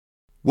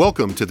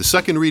Welcome to the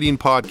Second Reading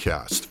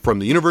Podcast from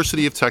the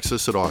University of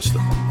Texas at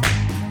Austin.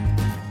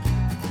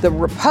 The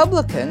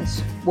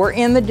Republicans were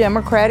in the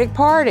Democratic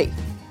Party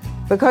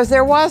because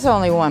there was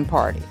only one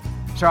party.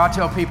 So I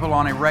tell people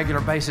on a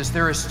regular basis,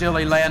 there is still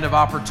a land of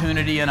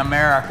opportunity in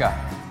America.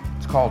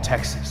 It's called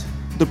Texas.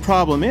 The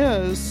problem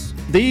is,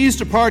 these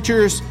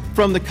departures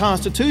from the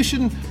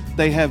Constitution,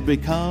 they have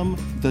become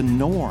the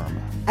norm.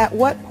 At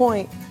what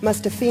point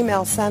must a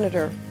female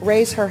senator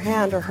raise her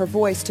hand or her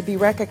voice to be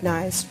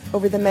recognized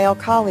over the male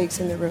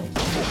colleagues in the room?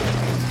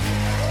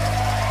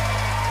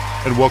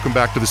 And welcome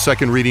back to the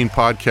Second Reading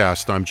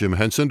Podcast. I'm Jim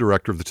Henson,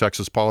 director of the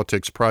Texas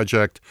Politics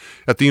Project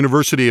at the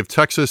University of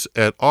Texas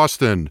at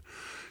Austin,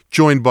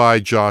 joined by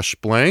Josh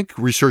Blank,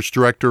 research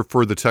director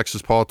for the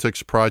Texas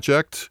Politics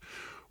Project.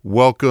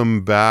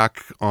 Welcome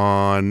back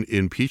on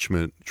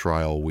impeachment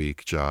trial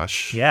week,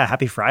 Josh. Yeah,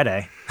 happy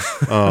Friday.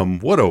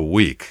 What a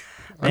week.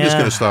 I'm just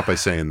going to stop by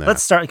saying that.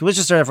 Let's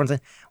just start everyone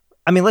saying,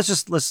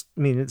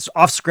 it's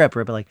off script,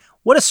 right? But like,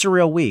 what a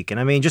surreal week. And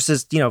I mean, just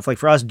as, like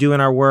for us doing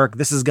our work,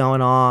 this is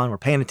going on, we're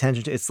paying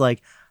attention to, it's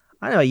like,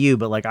 I don't know about you,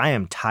 but like, I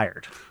am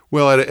tired.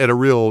 Well, at a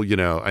real,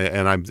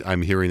 and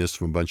I'm hearing this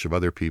from a bunch of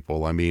other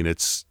people. I mean,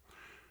 it's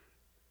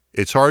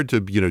hard to,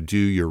 do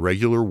your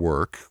regular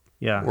work.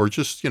 Yeah. Or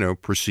just,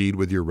 proceed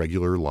with your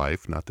regular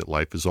life. Not that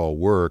life is all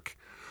work,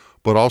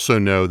 but also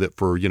know that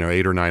for,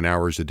 8 or 9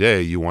 hours a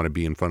day, you want to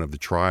be in front of the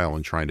trial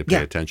and trying to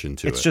pay attention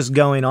to it. It's just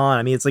going on.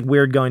 I mean, it's like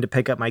weird going to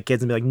pick up my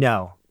kids and be like,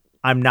 no,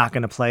 I'm not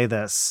going to play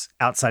this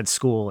outside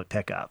school at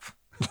pickup.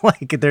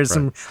 Like there's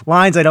some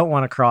lines I don't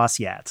want to cross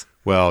yet.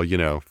 Well,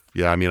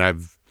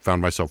 I've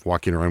found myself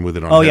walking around with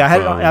it on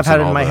headphones. I've had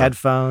it in my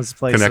headphones.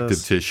 Places.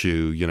 Connective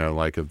tissue,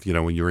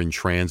 when you're in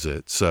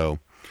transit. So,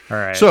 all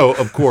right. So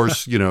of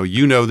course, you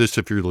know this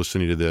if you're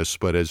listening to this,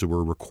 but as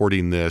we're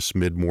recording this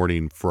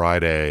mid-morning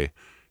Friday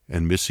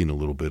and missing a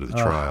little bit of the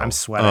trial. I'm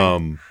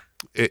sweating.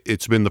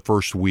 It's been the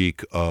first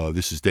week.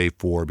 This is day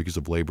 4 because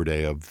of Labor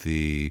Day of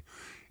the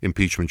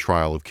impeachment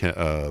trial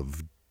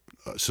of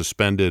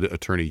suspended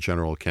Attorney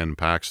General Ken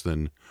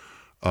Paxton,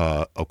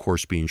 of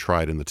course, being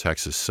tried in the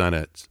Texas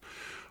Senate.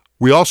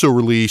 We also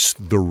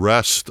released the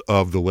rest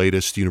of the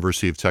latest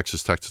University of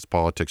Texas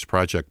Politics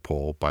Project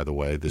poll, by the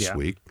way, this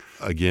week.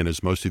 Again,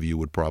 as most of you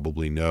would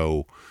probably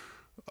know,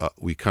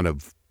 we kind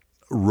of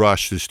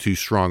rushed is too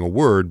strong a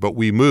word, but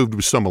we moved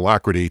with some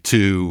alacrity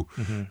to,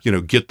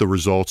 get the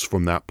results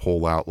from that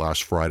poll out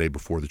last Friday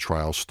before the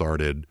trial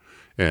started.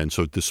 And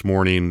so this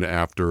morning,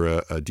 after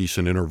a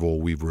decent interval,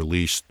 we've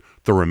released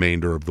the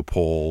remainder of the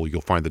poll.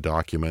 You'll find the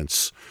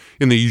documents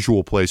in the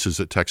usual places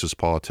at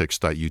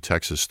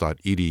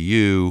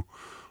texaspolitics.utexas.edu.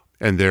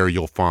 And there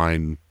you'll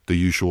find the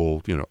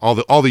usual,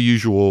 all the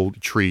usual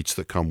treats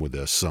that come with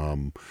this.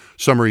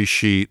 Summary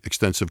sheet,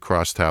 extensive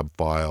crosstab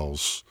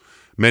files,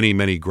 many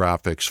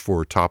graphics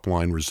for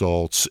top-line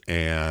results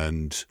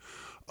and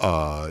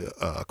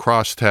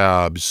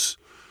crosstabs,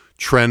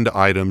 trend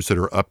items that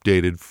are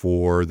updated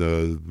for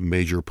the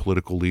major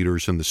political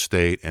leaders in the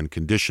state and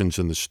conditions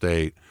in the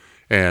state.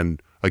 And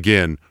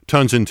again,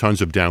 tons and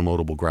tons of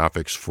downloadable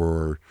graphics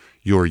for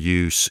your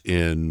use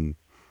in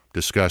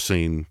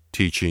discussing,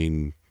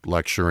 teaching,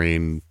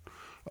 lecturing,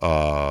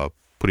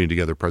 putting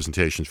together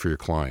presentations for your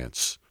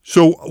clients.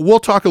 So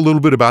we'll talk a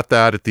little bit about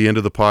that at the end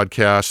of the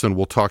podcast, and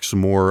we'll talk some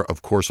more,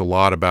 of course, a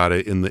lot about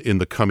it in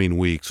the coming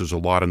weeks. There's a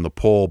lot in the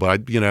poll,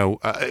 but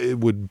it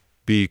would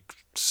be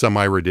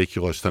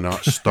semi-ridiculous to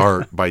not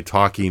start by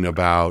talking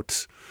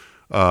about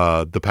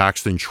the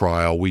Paxton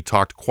trial. We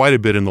talked quite a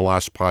bit in the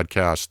last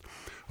podcast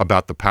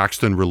about the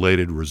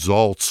Paxton-related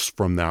results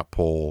from that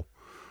poll,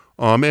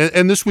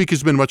 and this week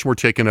has been much more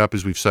taken up,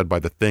 as we've said, by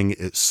the thing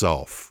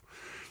itself.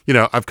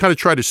 I've kind of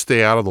tried to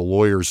stay out of the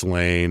lawyer's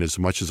lane as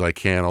much as I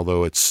can,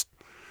 although it's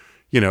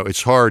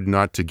hard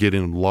not to get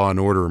in law and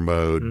order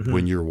mode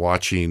when you're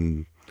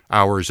watching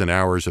hours and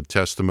hours of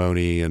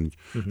testimony and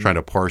trying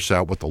to parse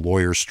out what the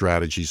lawyer's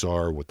strategies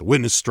are, what the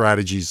witness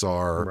strategies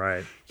are,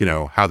 right?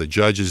 How the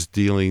judge is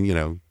dealing,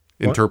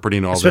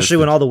 interpreting all this. Especially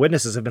when all the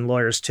witnesses have been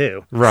lawyers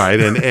too.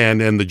 Right,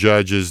 and the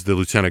judge is the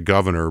lieutenant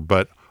governor.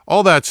 But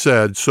all that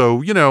said,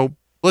 so,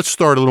 let's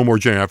start a little more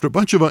general. After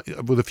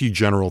with a few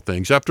general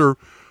things. After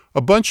a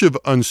bunch of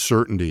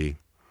uncertainty,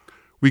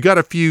 we got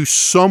a few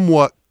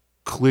somewhat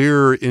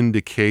clear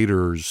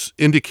indicators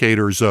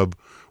of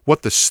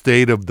what the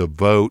state of the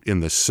vote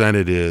in the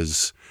Senate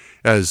is,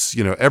 as,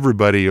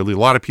 everybody, a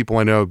lot of people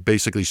I know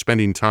basically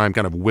spending time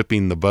kind of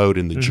whipping the vote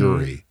in the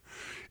jury.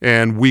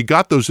 And we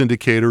got those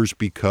indicators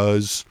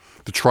because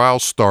the trial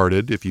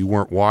started, if you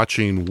weren't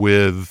watching,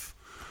 with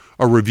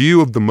a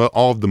review of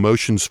all of the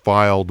motions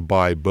filed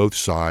by both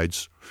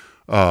sides,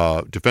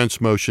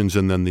 defense motions,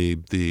 and then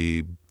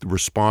the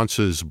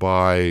responses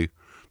by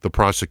the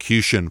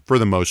prosecution for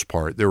the most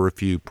part. There were a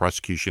few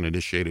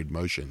prosecution-initiated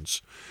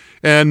motions.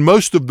 And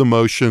most of the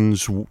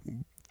motions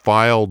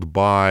filed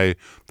by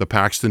the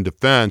Paxton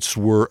defense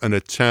were an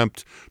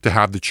attempt to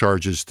have the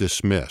charges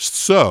dismissed.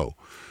 So,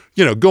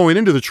 going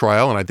into the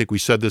trial, and I think we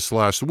said this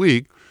last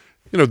week,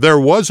 there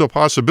was a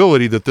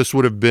possibility that this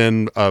would have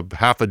been a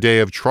half a day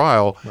of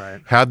trial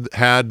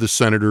had the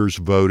senators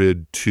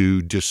voted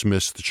to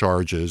dismiss the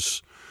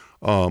charges.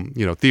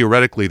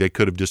 Theoretically, they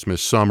could have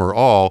dismissed some or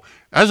all.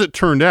 As it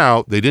turned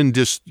out, they didn't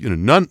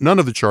none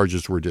of the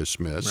charges were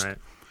dismissed. Right.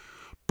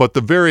 But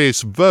the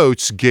various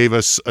votes gave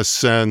us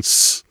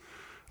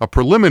a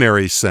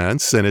preliminary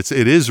sense, and it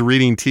is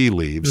reading tea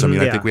leaves.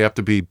 I think we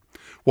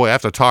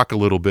have to talk a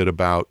little bit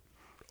about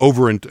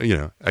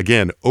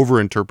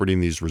over-interpreting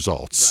these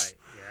results. Right.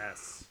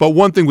 Yes. But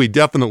one thing we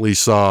definitely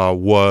saw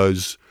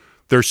was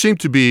there seemed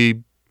to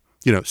be,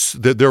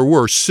 there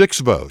were 6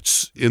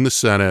 votes in the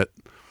Senate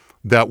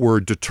that were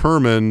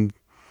determined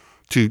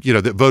to,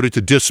 that voted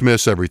to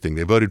dismiss everything.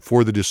 They voted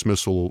for the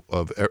dismissal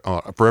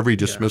for every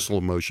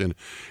dismissal motion.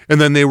 And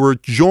then they were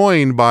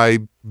joined by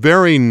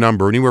varying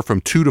number, anywhere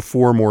from 2 to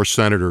 4 more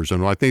senators.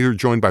 And I think they were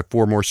joined by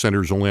 4 more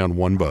senators only on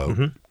 1 vote.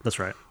 Mm-hmm. That's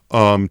right.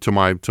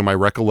 To my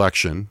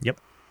recollection. Yep.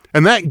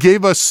 And that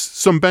gave us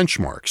some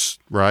benchmarks,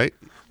 right?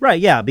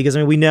 Right, yeah, because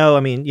we know,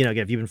 again,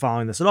 if you've been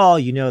following this at all,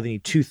 they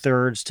need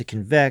 2/3 to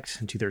convict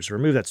and 2/3 to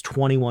remove. That's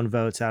 21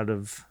 votes out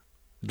of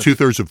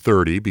 2/3 of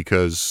 30,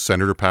 because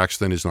Senator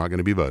Paxton is not going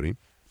to be voting.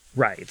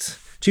 Right.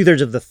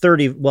 2/3 of the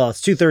 30. Well,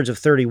 it's 2/3 of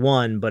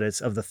 31, but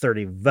it's of the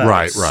 30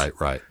 votes.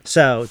 Right.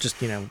 So just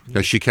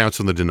she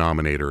counts on the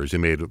denominator, as you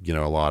made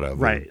a lot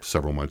of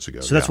several months ago.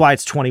 So that's why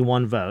it's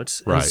 21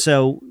 votes. Right. And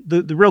so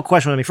the real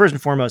question, first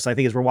and foremost, I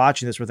think as we're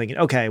watching this, we're thinking,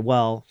 okay,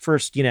 well,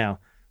 first,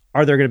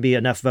 are there going to be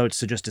enough votes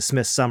to just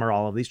dismiss some or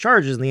all of these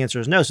charges? And the answer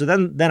is no. So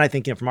then I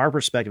think, from our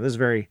perspective, this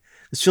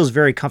feels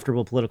very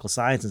comfortable political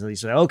science. And so you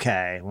say,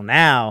 okay, well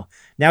now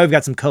we've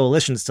got some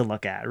coalitions to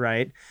look at,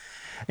 right?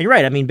 And you're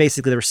right.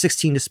 Basically, there were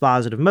 16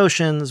 dispositive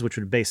motions, which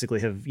would basically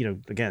have,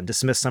 again,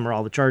 dismissed some or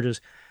all the charges.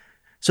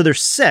 So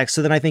there's 6.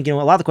 So then I think, a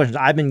lot of the questions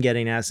I've been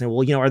getting asked,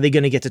 are they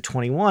going to get to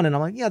 21? And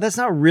I'm like, yeah, that's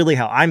not really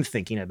how I'm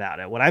thinking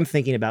about it. What I'm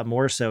thinking about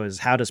more so is,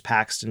 how does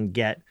Paxton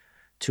get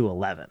to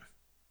 11,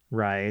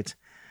 right?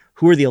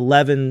 Who are the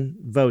 11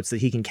 votes that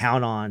he can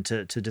count on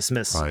to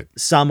dismiss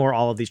some or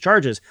all of these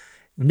charges,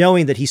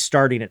 knowing that he's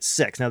starting at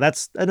 6? Now,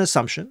 that's an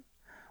assumption.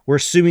 We're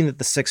assuming that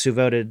the 6 who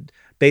voted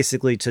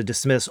basically to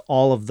dismiss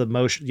all of the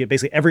motion,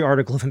 basically every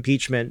article of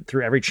impeachment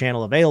through every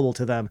channel available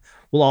to them,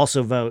 will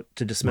also vote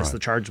to dismiss the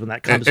charge when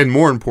that comes. And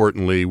more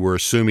importantly, we're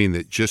assuming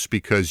that just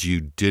because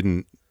you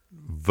didn't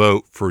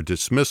vote for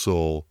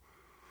dismissal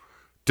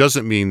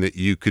doesn't mean that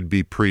you could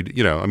be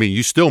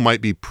you still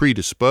might be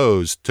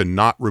predisposed to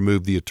not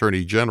remove the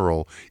Attorney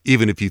General,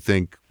 even if you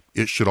think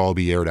it should all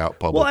be aired out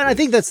publicly. Well, and I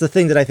think that's the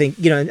thing that I think,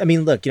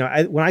 look,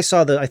 when I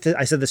saw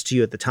I said this to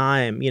you at the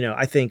time,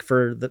 I think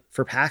for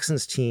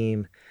Paxton's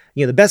team,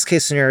 the best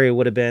case scenario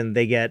would have been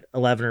they get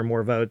 11 or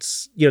more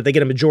votes, they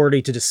get a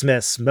majority to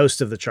dismiss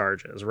most of the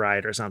charges,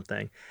 right, or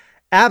something.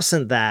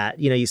 Absent that,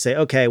 you say,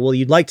 okay, well,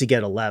 you'd like to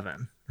get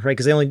 11, right?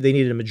 Because they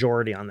needed a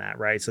majority on that,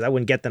 right? So that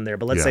wouldn't get them there.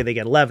 But let's say they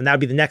get 11, that would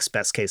be the next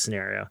best case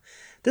scenario.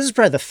 This is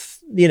probably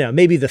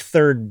maybe the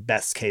third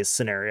best case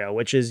scenario,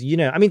 which is,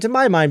 to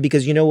my mind,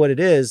 because what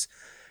it is,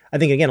 I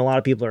think, again, a lot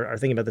of people are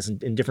thinking about this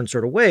in different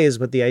sort of ways,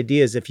 but the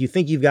idea is, if you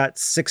think you've got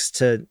 6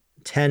 to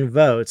 10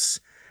 votes,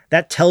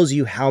 that tells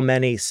you how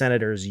many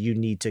senators you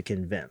need to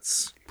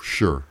convince.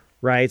 Sure.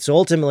 Right? So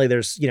ultimately,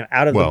 there's,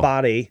 out of the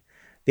body,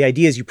 the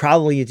idea is you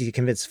probably need to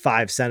convince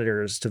 5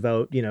 senators to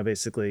vote,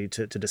 basically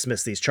to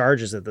dismiss these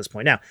charges at this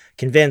point. Now,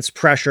 convince,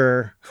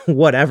 pressure,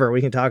 whatever, we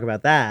can talk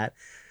about that.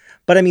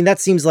 But that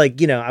seems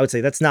like, I would say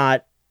it's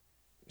not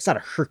a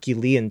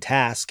Herculean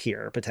task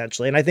here,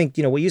 potentially. And I think,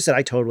 what you said,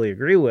 I totally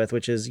agree with,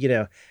 which is,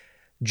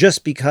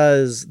 just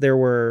because there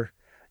were,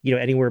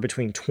 anywhere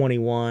between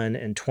 21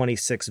 and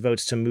 26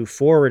 votes to move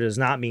forward does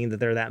not mean that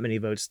there are that many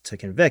votes to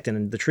convict.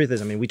 And the truth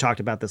is, we talked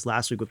about this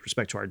last week with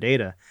respect to our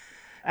data.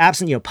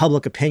 Absent,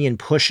 public opinion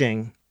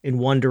pushing in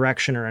one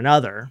direction or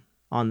another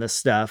on this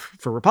stuff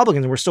for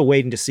Republicans, and we're still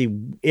waiting to see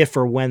if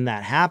or when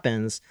that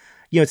happens.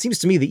 It seems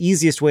to me the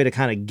easiest way to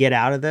kind of get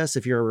out of this,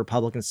 if you're a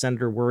Republican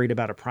senator worried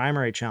about a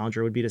primary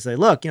challenger, would be to say,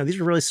 look,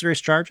 these are really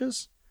serious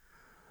charges.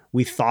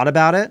 We thought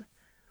about it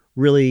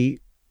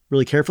really,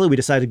 really carefully. We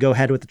decided to go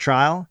ahead with the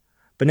trial.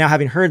 But now,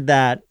 having heard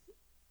that,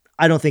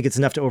 I don't think it's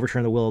enough to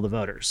overturn the will of the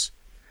voters.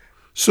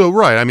 So,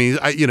 right.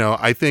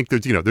 I think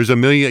there's a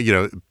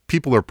million,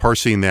 people are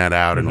parsing that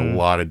out in a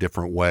lot of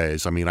different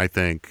ways. I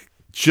think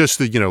just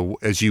that,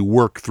 as you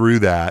work through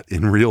that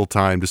in real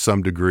time to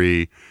some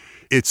degree,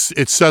 it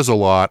says a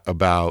lot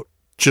about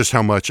just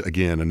how much,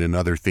 again, and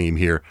another theme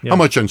here, how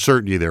much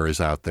uncertainty there is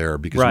out there,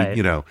 because,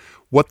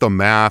 what the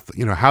math,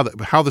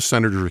 how the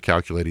senators are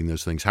calculating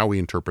those things, how we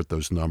interpret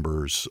those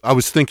numbers. I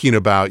was thinking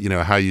about,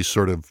 how you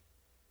sort of,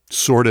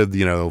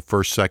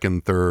 first,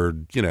 second,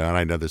 third, and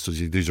I know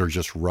these are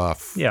just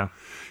rough. Yeah.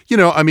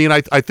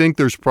 I think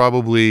there's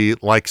probably,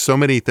 like so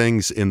many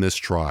things in this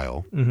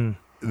trial,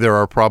 there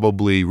are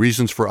probably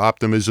reasons for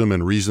optimism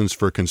and reasons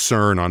for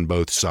concern on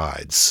both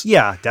sides.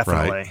 Yeah,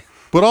 definitely. Right?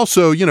 But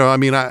also,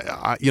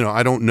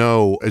 I don't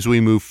know, as we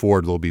move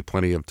forward, there'll be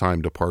plenty of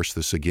time to parse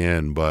this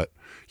again, but,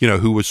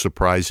 who was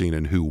surprising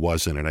and who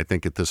wasn't. And I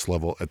think at this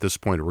level, at this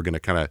point, we're going to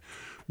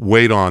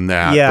wait on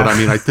that. Yeah. But I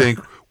mean, I think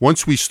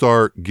once we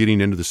start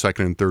getting into the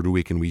second and third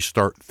week and we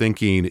start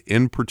thinking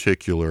in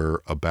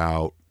particular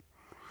about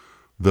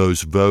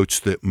those votes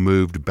that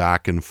moved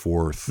back and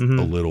forth a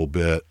little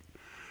bit,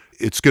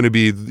 it's going to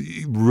be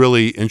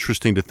really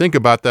interesting to think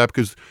about that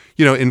because,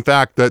 in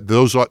fact,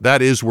 that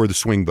is where the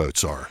swing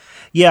votes are.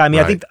 Yeah, I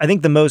mean, right? I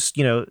think the most,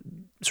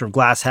 sort of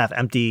glass half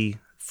empty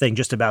thing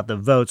just about the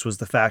votes was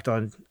the fact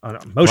on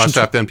motion Glass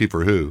half empty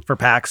for who? For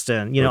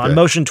Paxton. On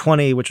motion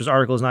 20, which was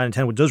Articles 9 and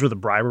 10, those were the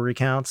bribery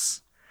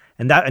counts.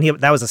 And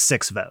that was a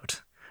 6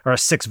 vote or a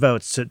 6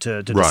 votes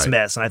to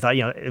dismiss. And I thought,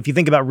 if you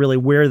think about really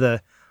where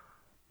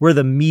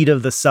the meat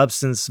of the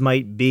substance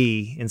might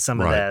be in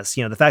some of this,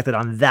 the fact that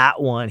on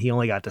that one he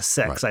only got to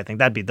 6, I think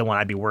that'd be the one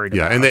I'd be worried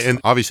about. Yeah, and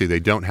obviously they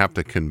don't have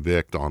to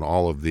convict on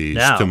all of these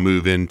to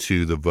move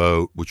into the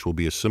vote, which will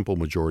be a simple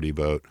majority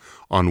vote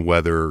on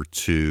whether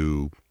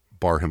to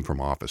bar him from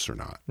office or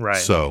not. Right.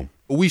 So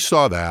we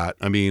saw that.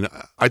 I mean,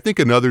 I think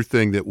another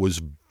thing that was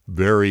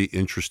very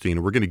interesting,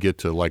 and we're going to get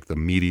to like the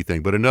meaty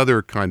thing, but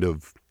another kind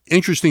of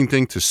interesting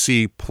thing to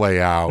see play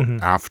out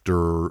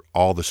after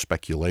all the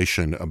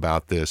speculation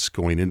about this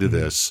going into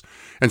this,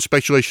 and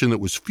speculation that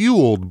was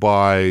fueled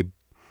by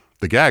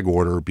the gag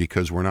order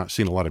because we're not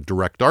seeing a lot of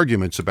direct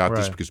arguments about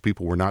this because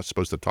people were not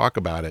supposed to talk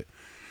about it.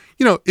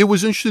 It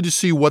was interesting to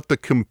see what the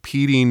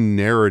competing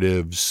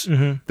narratives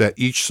that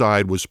each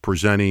side was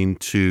presenting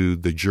to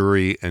the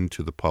jury and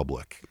to the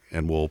public.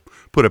 And we'll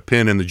put a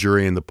pin in the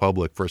jury and the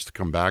public for us to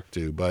come back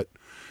to. But,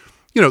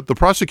 the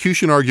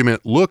prosecution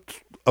argument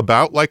looked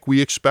about like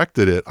we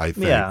expected it, I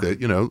think.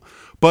 That,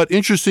 but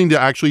interesting to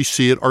actually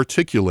see it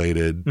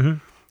articulated,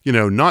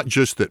 not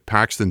just that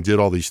Paxton did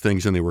all these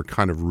things and they were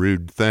kind of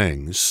rude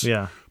things,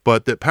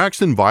 but that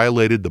Paxton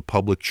violated the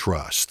public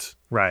trust.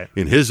 Right.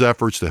 In his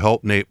efforts to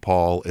help Nate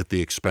Paul at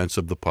the expense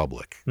of the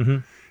public.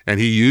 And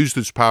he used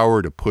his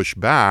power to push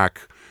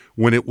back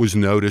when it was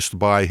noticed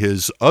by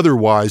his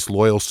otherwise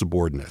loyal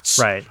subordinates.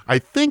 Right. I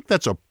think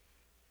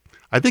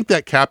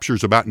that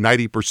captures about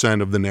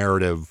 90% of the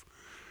narrative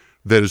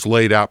that is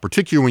laid out,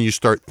 particularly when you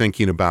start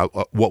thinking about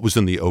what was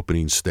in the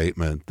opening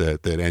statement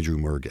that Andrew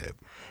Murr gave.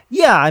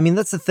 Yeah, I mean,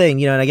 that's the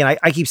thing, and again,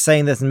 I keep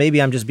saying this, and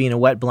maybe I'm just being a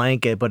wet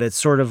blanket, but it's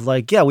sort of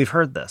like, yeah, we've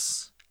heard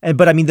this.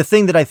 But I mean, the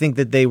thing that I think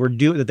that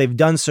they've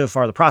done so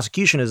far, the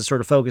prosecution is sort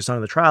of focused on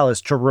in the trial,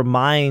 is to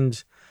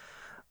remind,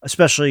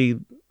 especially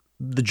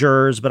the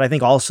jurors, but I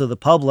think also the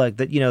public,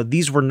 that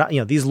these were not,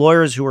 these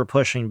lawyers who were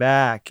pushing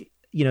back,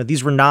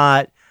 these were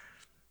not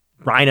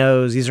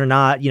rhinos, these are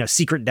not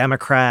secret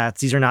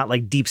Democrats, these are not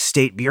like deep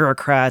state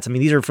bureaucrats. I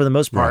mean, these are for the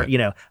most part,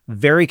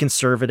 very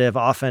conservative,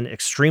 often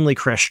extremely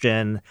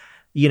Christian,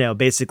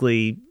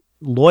 basically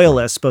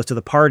loyalists both to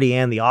the party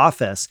and the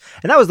office.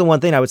 And that was the one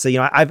thing I would say,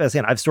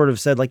 I've sort of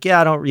said like,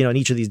 I don't, in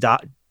each of these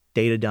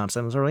data dumps,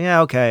 I'm sort of like,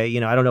 okay,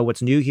 I don't know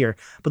what's new here.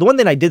 But the one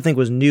thing I did think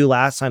was new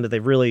last time that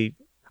they've really,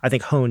 I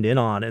think, honed in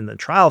on in the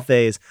trial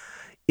phase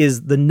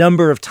is the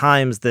number of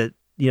times that,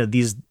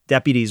 these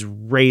deputies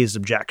raised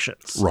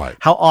objections. Right.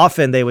 How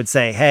often they would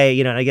say, hey,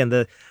 and again,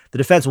 the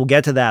defense will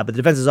get to that, but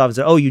the defense is often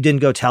say, oh, you didn't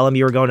go tell him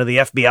you were going to the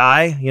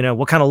FBI?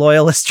 What kind of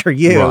loyalist are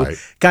you? Right.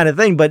 Kind of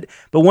thing. But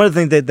one of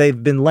the things that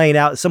they've been laying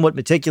out somewhat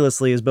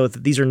meticulously is both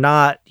that these are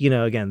not,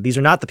 these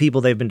are not the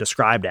people they've been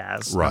described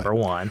as, number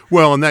one.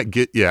 Well, and that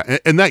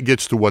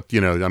gets to what,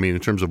 in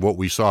terms of what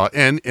we saw,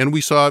 and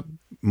we saw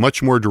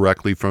much more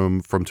directly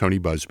from Tony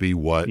Buzbee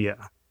what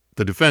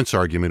the defense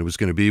argument was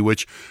going to be,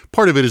 which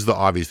part of it is the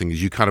obvious thing,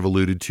 as you kind of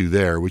alluded to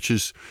there, which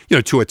is,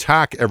 to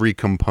attack every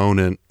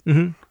component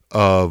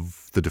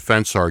of the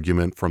defense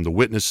argument, from the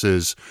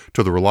witnesses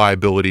to the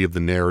reliability of the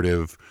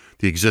narrative,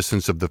 the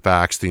existence of the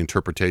facts, the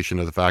interpretation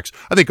of the facts.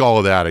 I think all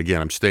of that,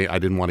 again, I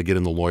didn't want to get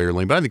in the lawyer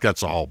lane, but I think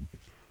that's all,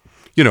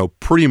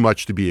 pretty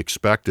much to be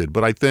expected.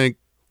 But I think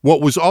what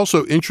was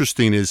also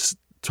interesting is,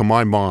 to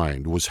my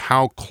mind, was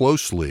how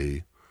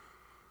closely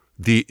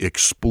the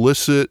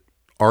explicit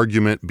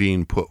argument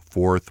being put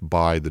forth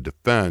by the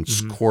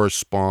defense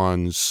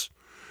corresponds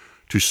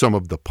to some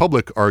of the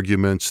public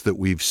arguments that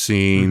we've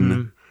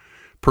seen,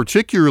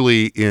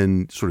 particularly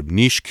in sort of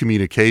niche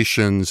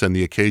communications and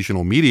the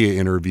occasional media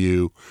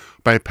interview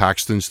by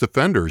Paxton's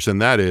defenders.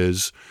 And that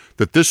is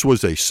that this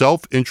was a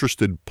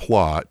self-interested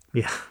plot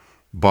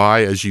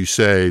by, as you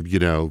say,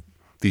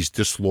 these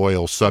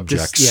disloyal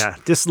subjects.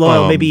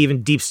 Disloyal, maybe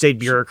even deep state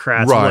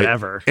bureaucrats, or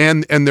whatever.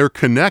 And their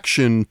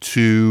connection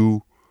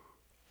to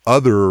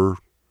other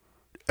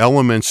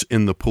elements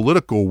in the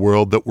political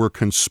world that were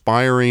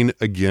conspiring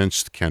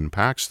against Ken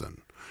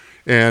Paxton.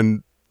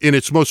 And in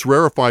its most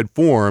rarefied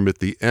form, at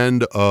the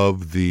end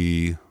of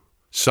the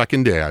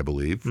second day, I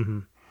believe,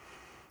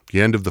 the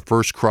end of the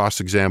first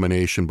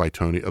cross-examination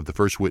of the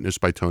first witness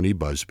by Tony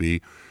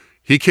Buzbee,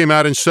 he came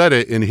out and said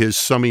it in his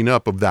summing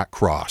up of that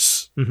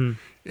cross.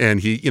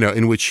 And he,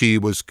 in which he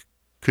was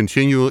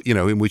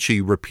in which he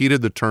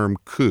repeated the term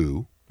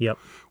coup,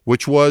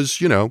 which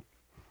was,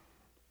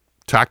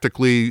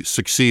 tactically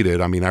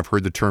succeeded. I mean, I've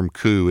heard the term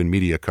coup in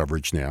media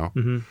coverage now.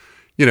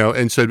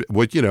 and said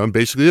and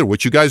basically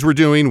what you guys were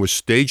doing was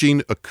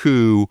staging a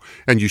coup,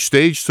 and you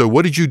staged. So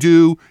what did you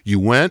do? You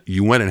went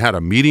and had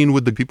a meeting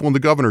with the people in the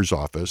governor's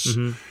office,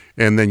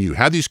 and then you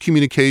had these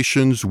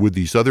communications with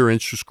these other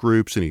interest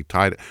groups, and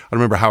I don't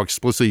remember how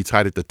explicitly he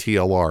tied it to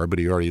TLR, but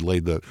he already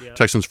laid the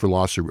Texans for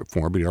Lawsuit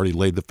Reform, but he already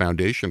laid the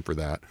foundation for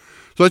that.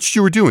 So that's what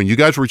you were doing. You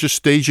guys were just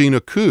staging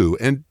a coup,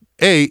 and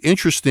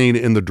interesting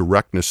in the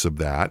directness of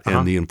that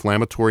and the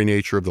inflammatory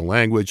nature of the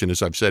language. And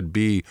as I've said,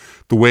 B,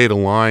 the way it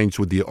aligns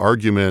with the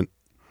argument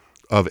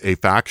of a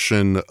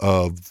faction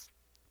of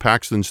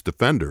Paxton's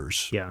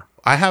defenders. Yeah.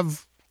 I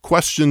have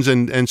questions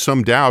and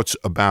some doubts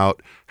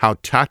about how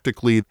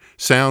tactically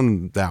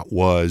sound that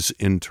was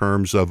in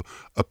terms of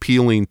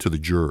appealing to the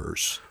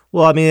jurors.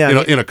 Well, I mean,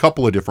 in a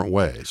couple of different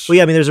ways. Well,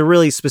 yeah, I mean, there's a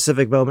really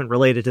specific moment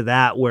related to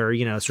that where,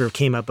 sort of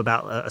came up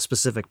about a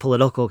specific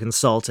political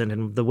consultant,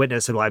 and the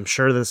witness said, well, I'm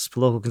sure this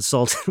political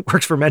consultant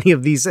works for many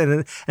of these.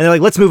 And they're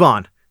like, let's move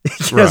on.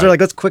 So they're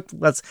like, it's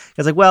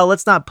like, well,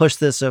 let's not push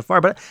this so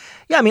far. But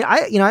yeah, I mean,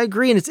 I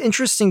agree. And it's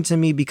interesting to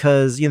me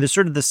because, there's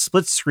sort of this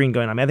split screen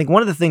going on. I mean, I think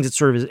one of the things that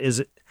sort of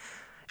is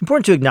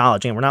important to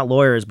acknowledge, and we're not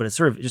lawyers, but it's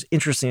sort of just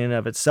interesting in and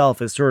of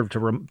itself, is sort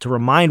of to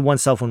remind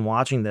oneself when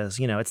watching this,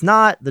 it's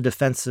not the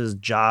defense's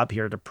job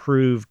here to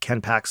prove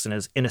Ken Paxton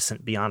is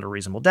innocent beyond a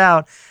reasonable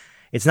doubt.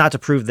 It's not to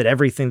prove that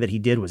everything that he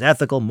did was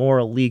ethical,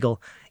 moral, legal.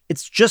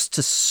 It's just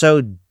to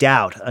sow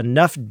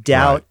enough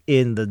doubt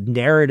in the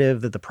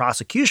narrative that the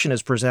prosecution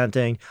is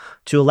presenting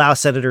to allow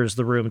senators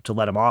the room to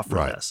let him off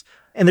for this.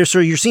 And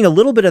you're seeing a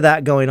little bit of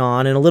that going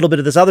on and a little bit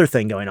of this other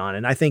thing going on.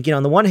 And I think,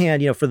 on the one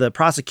hand, for the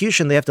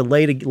prosecution, they have to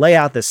lay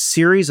out this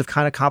series of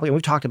kind of complicated,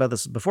 we've talked about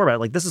this before, about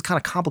like, this is kind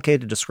of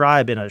complicated to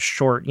describe in a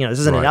short, this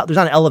isn't there's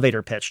not an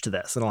elevator pitch to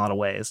this in a lot of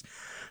ways.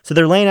 So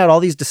they're laying out all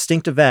these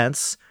distinct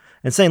events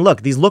and saying,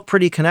 look, these look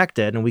pretty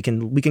connected and we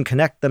can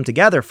connect them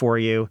together for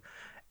you.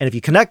 And if you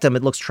connect them,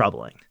 it looks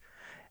troubling.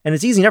 And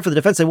it's easy enough for the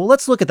defense to say, well,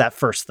 let's look at that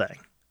first thing.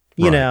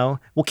 Well,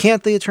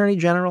 can't the attorney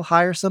general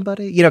hire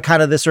somebody?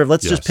 Kind of this sort of,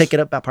 let's just pick it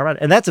up by part.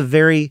 And that's a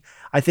very,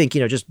 I think,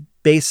 just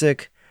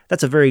basic,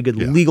 that's a very good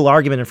legal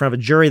argument in front of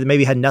a jury that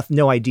maybe had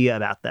no idea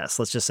about this,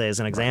 let's just say as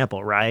an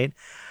example, right?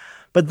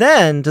 But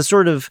then to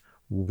sort of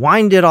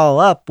wind it all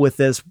up with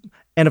this,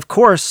 and of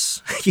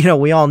course,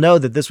 we all know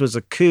that this was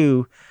a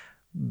coup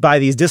by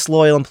these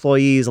disloyal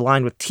employees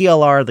aligned with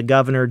TLR, the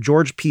governor,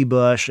 George P.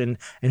 Bush, and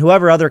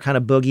whoever other kind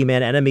of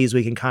boogeyman enemies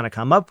we can kind of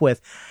come up with.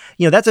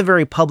 That's a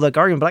very public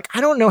argument, but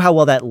I don't know how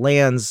well that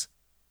lands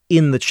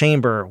in the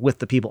chamber with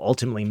the people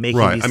ultimately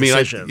making these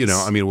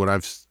decisions. What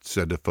I've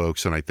said to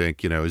folks, and I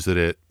think, is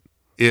that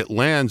it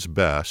lands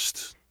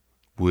best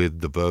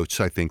with the votes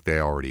I think they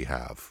already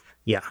have.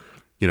 Yeah.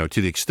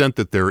 To the extent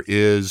that there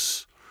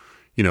is,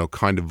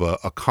 kind of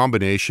a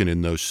combination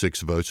in those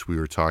 6 votes we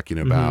were talking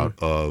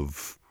about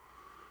of,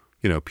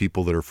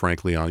 people that are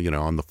frankly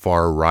on the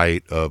far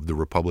right of the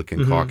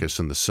Republican caucus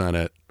in the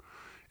Senate.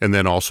 And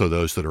then also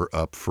those that are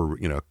up for,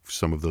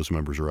 some of those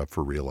members are up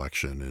for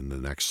reelection in the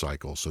next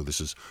cycle. So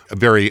this is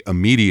very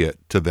immediate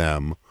to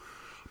them.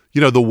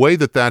 The way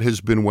that has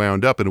been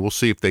wound up, and we'll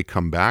see if they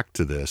come back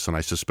to this, and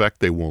I suspect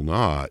they will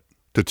not,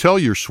 to tell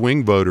your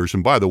swing voters,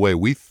 and by the way,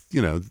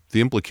 the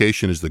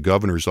implication is the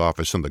governor's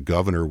office and the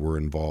governor were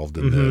involved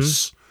in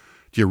this.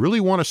 Do you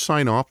really want to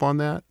sign off on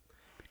that?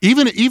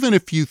 Even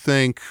if you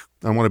think,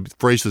 I want to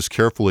phrase this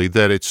carefully,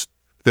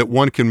 that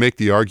one can make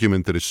the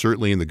argument that it's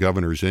certainly in the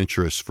governor's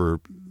interest for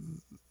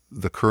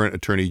the current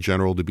attorney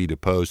general to be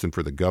deposed and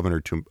for the governor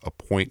to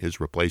appoint his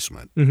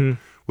replacement,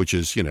 which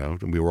is,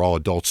 we were all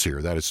adults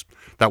here.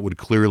 That would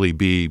clearly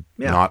be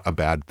not a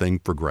bad thing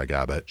for Greg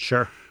Abbott.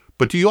 Sure.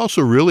 But do you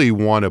also really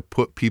want to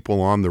put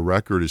people on the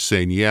record as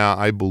saying, yeah,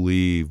 I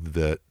believe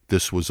that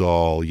this was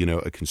all,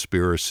 a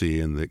conspiracy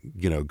and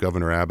that,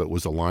 Governor Abbott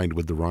was aligned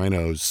with the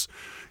rhinos,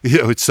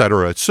 et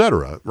cetera,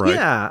 right?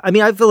 Yeah. I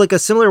mean, I feel like a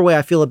similar way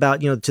I feel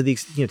about, to the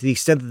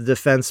extent that the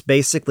defense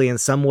basically in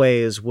some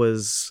ways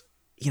was,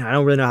 I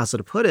don't really know how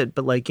to put it,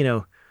 but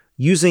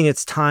using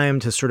its time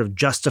to sort of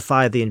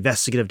justify the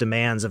investigative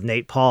demands of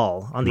Nate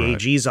Paul on the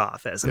AG's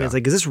office. I mean, it's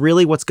like, is this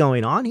really what's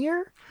going on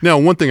here? Now,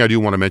 one thing I do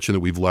want to mention that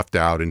we've left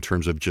out in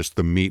terms of just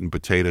the meat and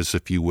potatoes,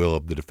 if you will,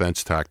 of the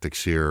defense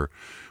tactics here,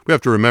 we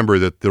have to remember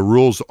that the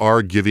rules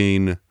are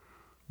giving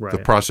the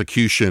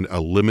prosecution a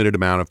limited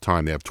amount of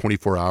time. They have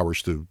 24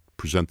 hours to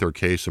present their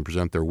case and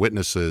present their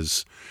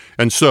witnesses.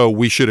 And so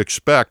we should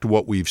expect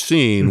what we've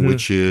seen,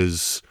 which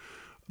is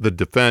the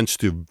defense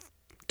to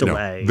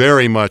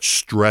very much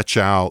stretch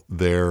out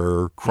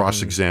their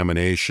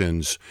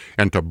cross-examinations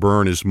and to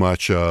burn as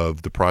much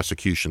of the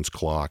prosecution's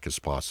clock as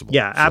possible.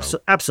 Yeah,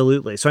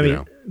 absolutely. So, I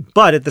mean,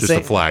 but at the same...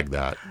 Just to flag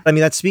that. I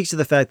mean, that speaks to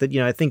the fact that,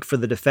 I think for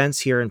the defense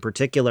here in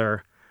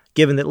particular,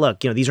 given that, look,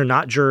 these are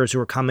not jurors who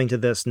are coming to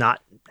this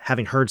not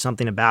having heard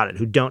something about it,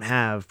 who don't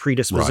have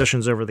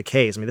predispositions over the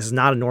case. I mean, this is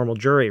not a normal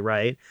jury,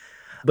 right?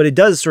 But it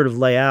does sort of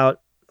lay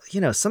out,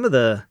 some of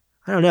the...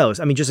 I don't know.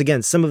 I mean, just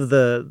again, some of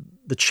the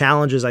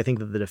challenges I think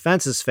that the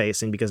defense is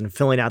facing because in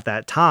filling out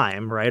that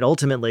time, right?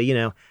 Ultimately,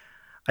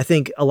 I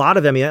think a lot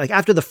of them, like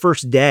after the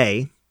first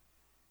day,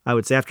 I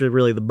would say, after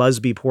really the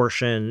Busby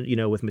portion,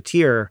 with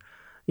Mateer,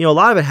 a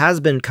lot of it has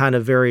been kind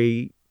of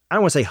very, I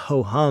don't want to say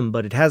ho-hum,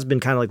 but it has been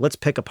kind of like, let's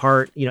pick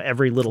apart,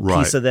 every little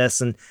piece of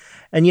this. And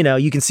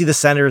you can see the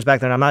senators back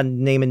there, and I'm not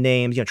naming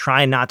names,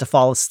 trying not to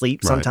fall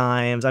asleep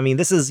sometimes. I mean,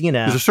 this is,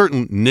 There's a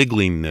certain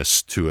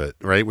nigglingness to it,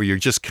 right? Where you're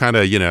just kind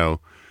of,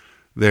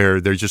 they're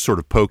just sort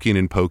of poking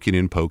and poking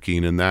and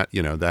poking. And that,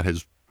 that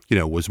has,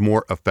 was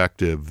more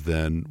effective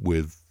than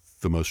with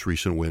the most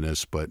recent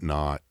witness, but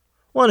not.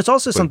 Well, and it's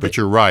also something. But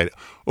you're right.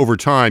 Over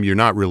time, you're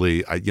not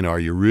really, are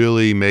you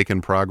really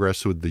making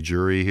progress with the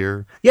jury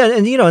here? Yeah,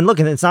 and and look,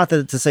 and it's not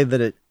to say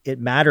that it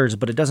matters,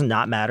 but it does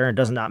not matter, and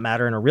it does not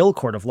matter in a real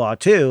court of law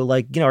too.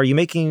 Like, are you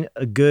making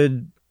a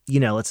good,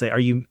 let's say, are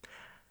you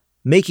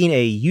making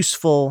a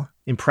useful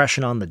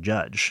impression on the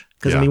judge?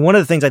 Because I mean, one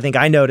of the things I think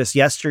I noticed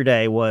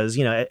yesterday was,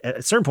 at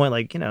a certain point,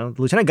 like, the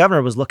lieutenant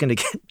governor was looking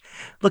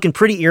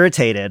pretty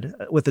irritated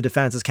with the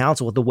defense's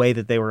counsel with the way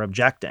that they were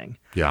objecting.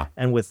 Yeah.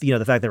 And with,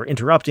 the fact they were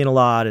interrupting a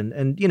lot.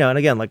 And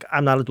again, like,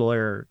 I'm not a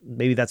lawyer.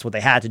 Maybe that's what they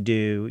had to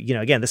do.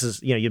 Again, this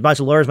is, a bunch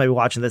of lawyers might be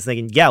watching this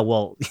thinking, yeah,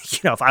 well,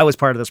 if I was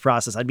part of this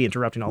process, I'd be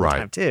interrupting all the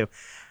time too.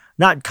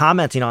 Not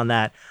commenting on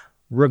that.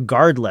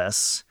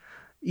 Regardless,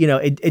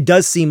 it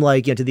does seem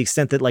like, to the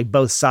extent that like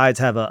both sides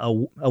have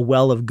a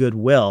well of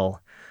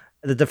goodwill,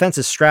 the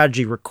defense's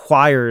strategy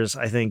requires,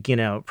 I think,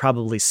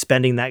 probably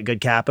spending that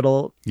good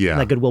capital,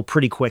 that goodwill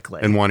pretty quickly.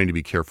 And wanting to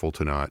be careful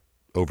to not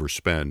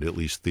overspend, at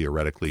least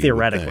theoretically.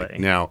 Theoretically.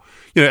 Now,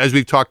 as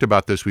we've talked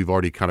about this, we've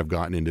already kind of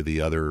gotten into the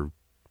other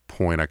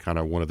point.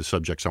 One of the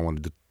subjects I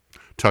wanted to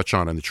touch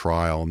on in the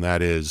trial, and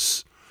that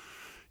is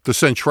the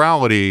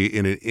centrality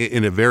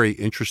in a very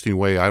interesting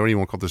way. I don't even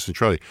want to call this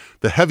centrality.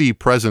 The heavy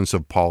presence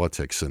of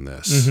politics in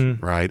this,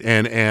 right?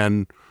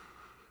 And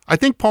I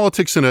think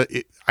politics in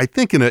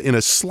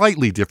a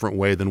slightly different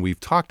way than we've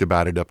talked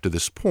about it up to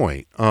this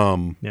point. I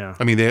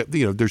mean,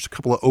 there's a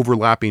couple of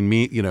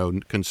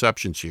overlapping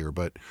conceptions here,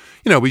 but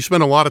we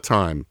spent a lot of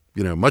time,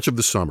 much of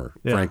the summer,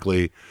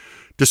 frankly,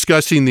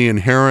 discussing the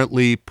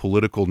inherently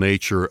political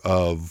nature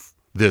of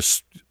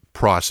this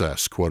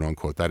process, quote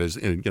unquote. That is,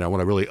 I want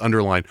to really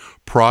underline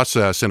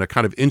process in a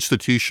kind of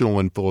institutional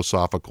and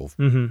philosophical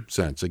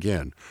sense.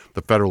 Again,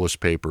 the Federalist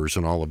Papers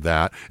and all of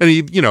that, and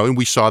and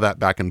we saw that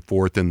back and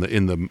forth in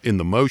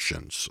the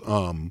motions.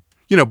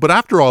 But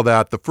after all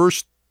that, the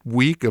first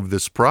week of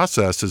this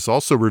process has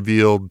also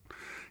revealed,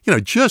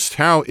 just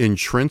how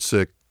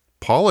intrinsic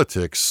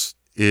politics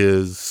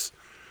is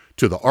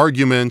to the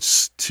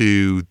arguments,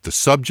 to the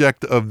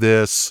subject of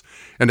this,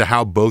 and to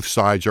how both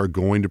sides are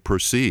going to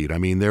proceed. I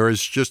mean, there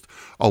is just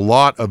a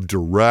lot of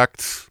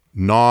direct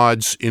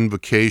nods,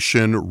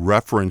 invocation,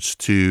 reference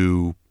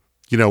to,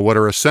 what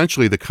are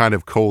essentially the kind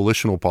of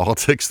coalitional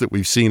politics that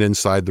we've seen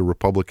inside the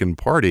Republican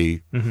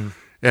Party,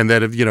 and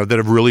that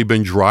have really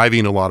been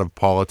driving a lot of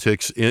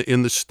politics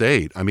in the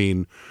state. I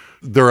mean,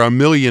 there are a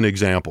million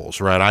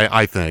examples, right?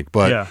 I think,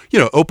 but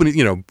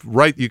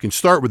you can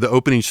start with the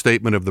opening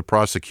statement of the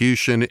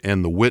prosecution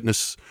and the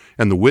witness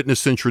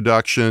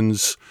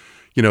introductions,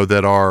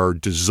 that are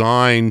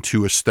designed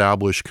to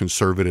establish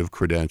conservative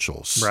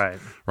credentials. Right.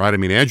 I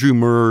mean, Andrew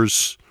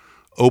Murr's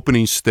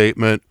opening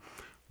statement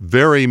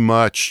very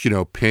much,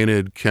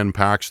 painted Ken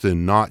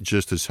Paxton not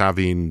just as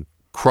having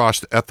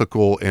crossed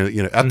ethical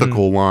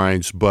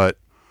lines, but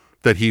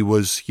that he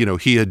was,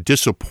 he had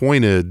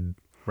disappointed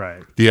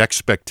the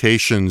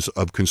expectations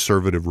of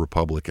conservative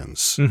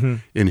Republicans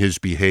in his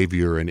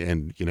behavior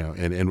and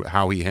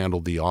how he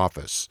handled the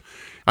office.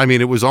 I mean,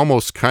 it was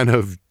almost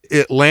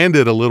it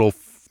landed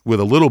with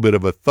a little bit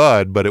of a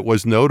thud, but it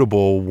was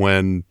notable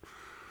when,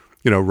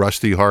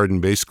 Rusty Hardin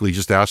basically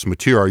just asked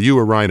Mateer, "Are you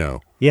a rhino?"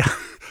 Yeah.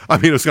 I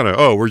mean, it's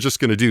we're just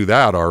going to do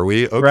that, are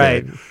we? Okay.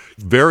 Right.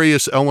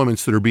 Various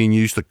elements that are being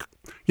used to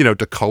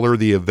color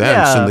the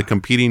events and the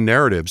competing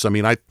narratives. I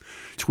mean, I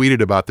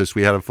tweeted about this.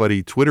 We had a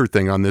funny Twitter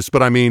thing on this,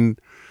 but I mean,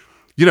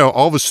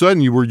 all of a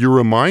sudden you're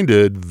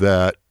reminded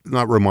that,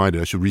 not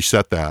reminded, I should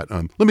reset that.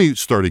 Let me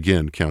start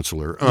again,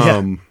 counselor.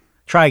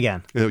 Try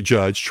again.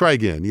 Judge, try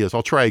again. Yes,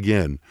 I'll try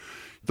again.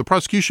 The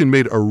prosecution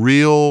made a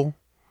real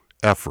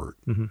effort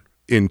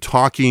in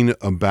talking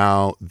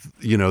about,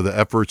 the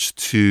efforts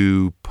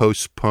to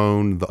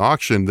postpone the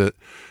auction,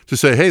 to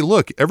say, hey,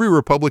 look, every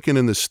Republican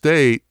in the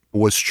state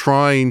was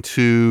trying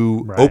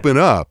to open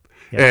up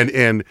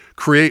and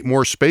create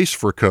more space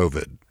for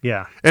COVID.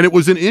 Yeah. And it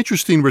was an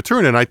interesting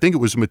return. And I think it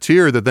was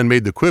Mateer that then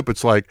made the quip.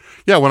 It's like,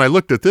 when I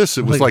looked at this,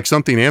 it was like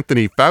something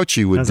Anthony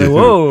Fauci would do. Like,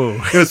 whoa.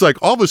 And it's like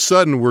all of a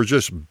sudden we're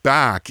just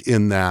back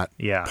in that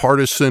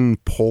partisan,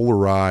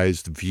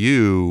 polarized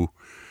view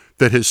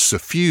that has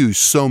suffused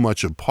so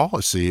much of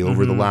policy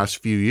over the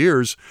last few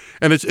years.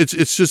 And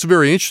it's just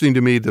very interesting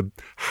to me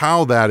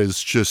how that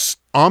is just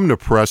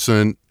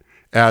omnipresent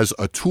as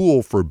a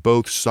tool for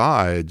both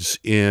sides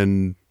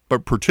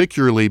but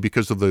particularly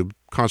because of the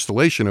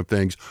constellation of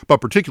things,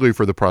 but particularly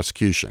for the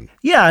prosecution.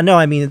 Yeah, no,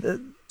 I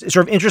mean, it's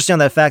sort of interesting on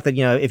that fact that,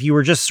 if you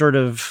were just sort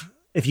of,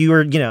 if you were,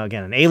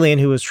 again, an alien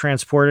who was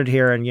transported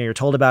here and you're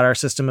told about our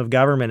system of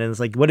government, and it's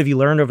like, what have you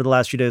learned over the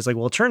last few days? Like,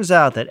 well, it turns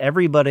out that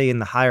everybody in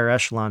the higher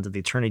echelons of the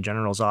Attorney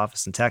General's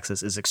office in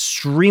Texas is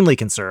extremely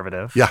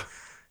conservative. Yeah.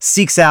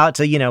 Seeks out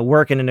to,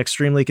 work in an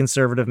extremely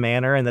conservative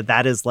manner, and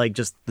that is like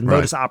just the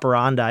modus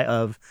operandi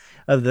of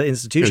the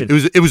institution.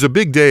 It was a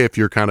big day if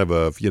you're kind of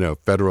a,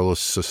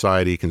 Federalist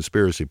Society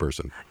conspiracy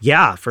person.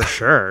 Yeah, for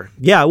sure.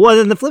 Yeah. Well,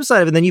 then the flip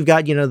side of it, then you've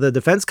got, the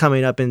defense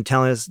coming up and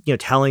telling us,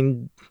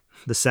 telling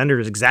the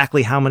senators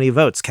exactly how many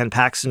votes Ken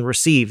Paxton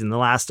received in the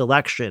last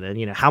election,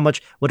 and,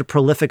 what a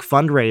prolific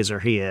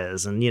fundraiser he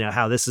is, and,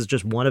 how this is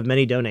just one of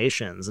many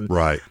donations. And,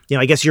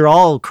 I guess you're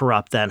all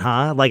corrupt then,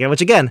 huh? Like,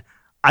 which again,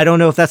 I don't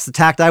know if that's the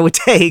tact I would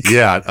take.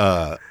 Yeah.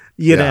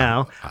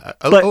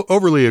 But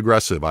overly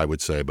aggressive, I would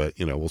say, but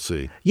we'll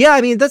see.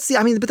 Yeah. But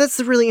that's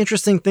the really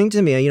interesting thing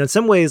to me. In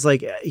some ways,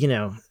 like,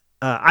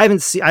 I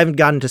haven't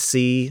gotten to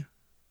see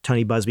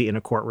Tony Buzbee in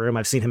a courtroom.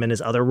 I've seen him in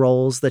his other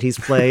roles that he's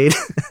played,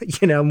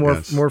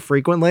 more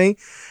frequently.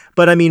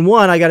 But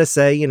one, I got to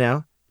say,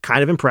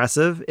 kind of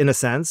impressive in a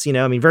sense,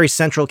 very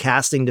central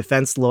casting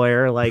defense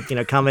lawyer, like,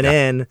 coming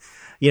in,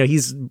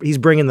 he's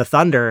bringing the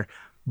thunder.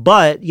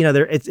 But,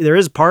 there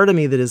is part of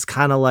me that is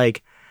kind of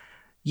like,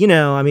 and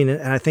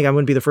I think I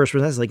wouldn't be the first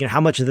person that's like, how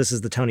much of this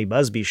is the Tony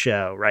Buzbee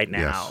show right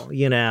now,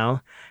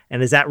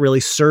 and is that really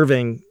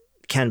serving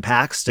Ken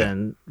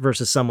Paxton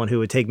versus someone who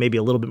would take maybe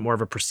a little bit more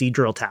of a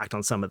procedural tact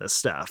on some of this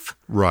stuff?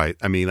 Right.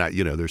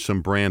 There's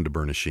some brand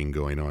burnishing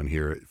going on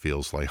here. It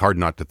feels like hard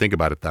not to think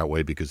about it that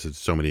way because there's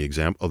so many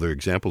other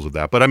examples of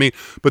that. But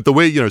but the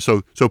way,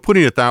 so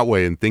putting it that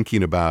way and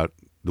thinking about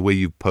the way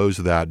you pose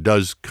that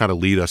does kind of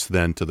lead us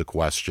then to the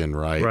question,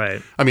 right?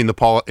 Right. In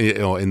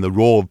the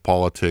role of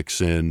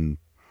politics in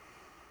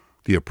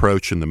the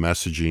approach and the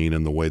messaging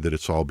and the way that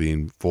it's all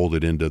being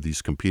folded into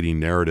these competing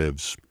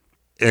narratives,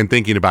 and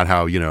thinking about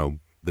how,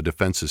 the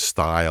defense's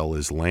style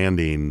is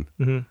landing.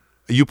 Mm-hmm.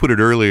 You put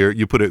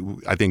it,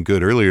 I think,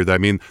 good earlier,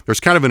 that, there's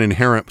kind of an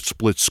inherent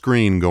split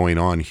screen going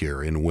on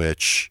here in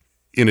which,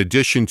 in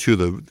addition to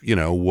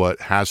the,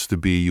 what has to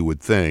be, you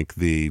would think,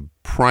 the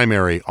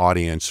primary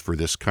audience for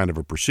this kind of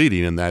a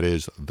proceeding, and that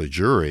is the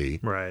jury.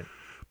 Right.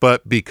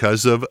 But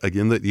because of,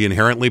 again, the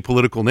inherently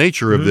political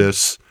nature of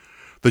this,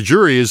 the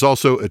jury is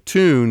also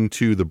attuned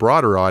to the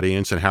broader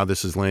audience and how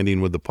this is landing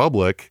with the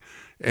public,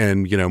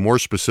 and, more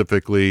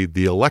specifically,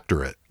 the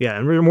electorate. Yeah,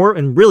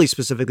 and really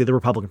specifically the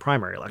Republican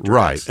primary electorate.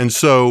 Right. And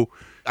so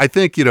I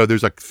think,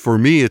 for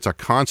me, it's a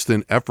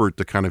constant effort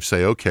to kind of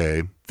say,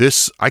 okay,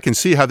 I can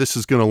see how this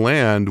is going to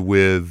land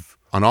with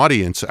an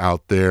audience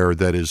out there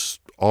that is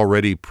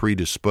already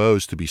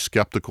predisposed to be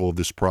skeptical of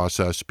this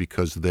process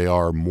because they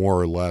are more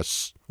or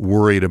less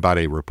worried about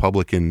a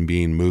Republican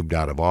being moved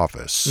out of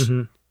office.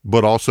 Mm-hmm.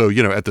 But also,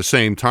 at the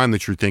same time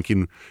that you're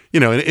thinking,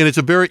 and it's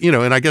a very,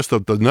 and I guess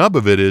the nub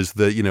of it is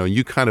that,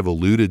 you kind of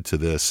alluded to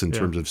this in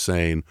terms of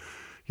saying,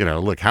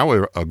 look, how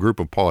are a group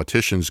of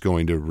politicians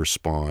going to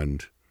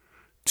respond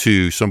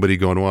to somebody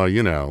going, well,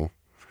 that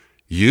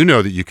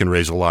you can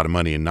raise a lot of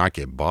money and not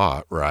get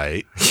bought,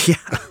 right? Yeah,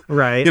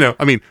 right.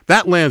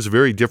 That lands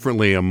very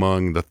differently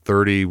among the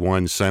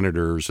 31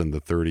 senators and the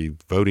 30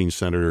 voting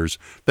senators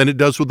than it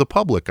does with the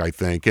public, I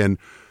think. And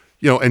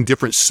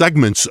different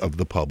segments of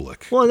the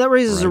public. Well, and that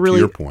raises to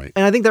your point.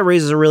 And I think that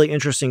raises a really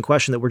interesting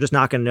question that we're just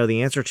not going to know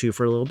the answer to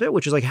for a little bit,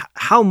 which is like,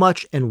 how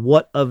much and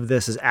what of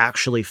this is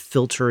actually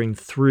filtering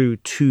through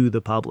to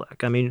the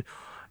public? One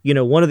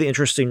of the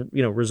interesting,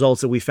 results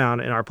that we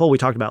found in our poll we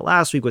talked about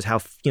last week was how,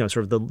 sort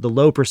of the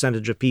low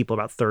percentage of people,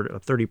 about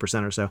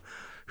 30% or so,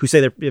 who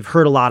say they've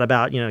heard a lot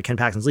about, Ken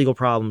Paxton's legal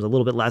problems, a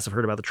little bit less have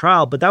heard about the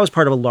trial. But that was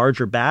part of a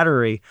larger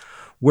battery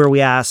where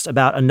we asked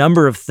about a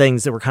number of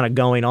things that were kind of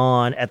going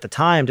on at the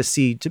time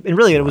and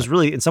really, it was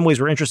really, in some ways,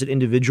 we're interested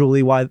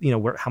individually why,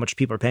 how much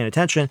people are paying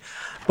attention.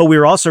 But we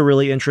were also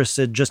really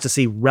interested just to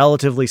see,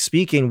 relatively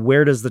speaking,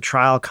 where does the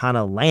trial kind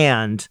of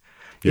land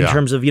in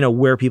terms of,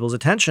 where people's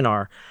attention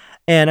are.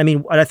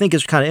 And what I think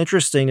is kind of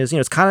interesting is,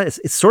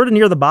 it's sort of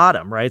near the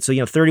bottom, right? So,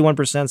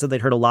 31% said they'd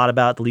heard a lot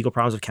about the legal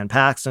problems of Ken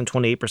Paxton,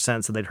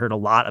 28% said they'd heard a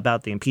lot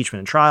about the impeachment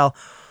and trial.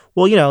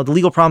 Well, the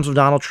legal problems of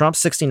Donald Trump,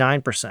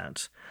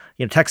 69%.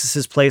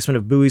 Texas's placement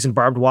of buoys and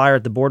barbed wire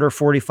at the border,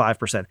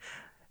 45%.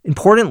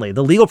 Importantly,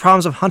 the legal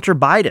problems of Hunter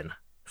Biden,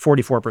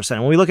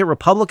 44%. When we look at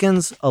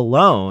Republicans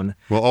alone.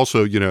 Well,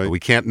 also, we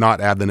can't not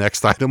add the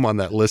next item on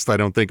that list, I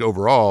don't think,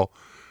 overall.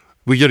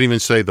 We didn't even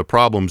say the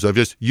problems of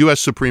just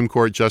U.S. Supreme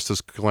Court Justice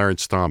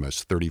Clarence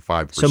Thomas,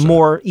 35%. So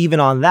more even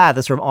on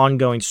that sort of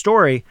ongoing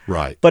story.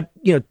 Right. But,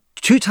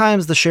 2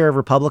 times the share of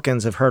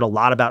Republicans have heard a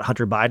lot about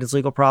Hunter Biden's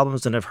legal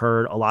problems than have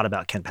heard a lot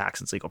about Ken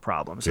Paxton's legal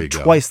problems. So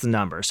twice the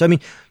number. So,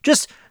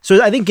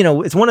 I think,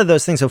 it's one of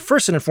those things. So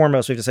first and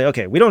foremost, we have to say,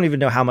 okay, we don't even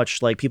know how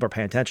much people are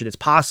paying attention. It's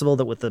possible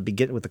that with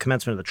the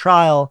commencement of the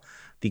trial,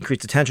 the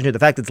increased attention to the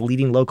fact that it's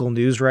leading local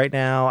news right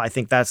now, I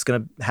think that's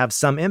going to have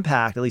some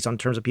impact, at least on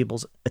terms of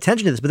people's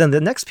attention to this. But then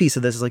the next piece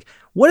of this is like,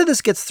 what if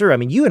this gets through?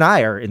 You and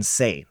I are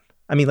insane.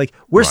 I mean, like,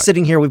 we're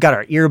sitting here, we've got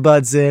our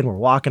earbuds in, we're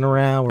walking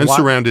around. We're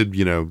surrounded,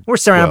 we're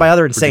surrounded by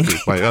other insane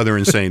people. By other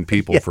insane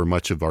people for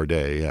much of our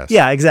day, yes.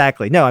 Yeah,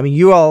 exactly. No, I mean,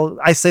 you all,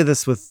 I say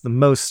this with the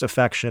most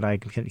affection I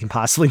can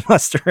possibly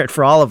muster it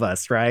for all of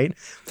us, right?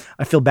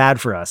 I feel bad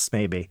for us,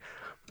 maybe.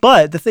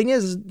 But the thing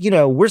is,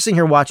 we're sitting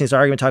here watching this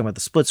argument, talking about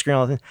the split screen,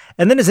 all that,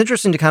 and then it's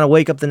interesting to kind of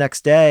wake up the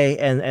next day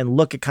and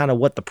look at kind of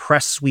what the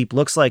press sweep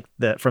looks like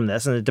from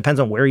this, and it depends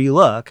on where you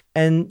look,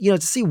 and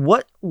to see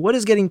what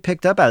is getting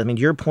picked up at. I mean,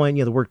 to your point,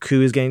 the word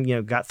coup is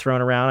getting got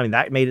thrown around. I mean,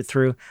 that made it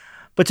through,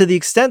 but to the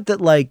extent that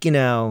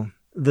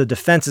the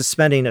defense is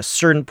spending a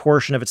certain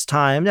portion of its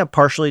time,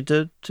 partially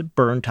to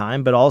burn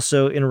time, but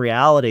also in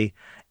reality,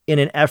 in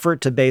an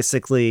effort to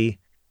basically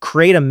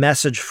create a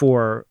message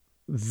for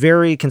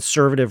very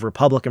conservative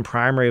Republican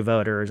primary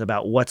voters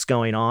about what's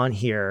going on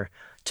here,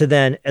 to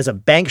then, as a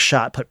bank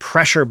shot, put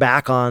pressure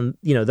back on,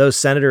 those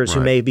senators who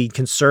may be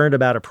concerned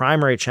about a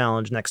primary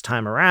challenge next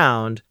time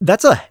around.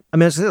 It's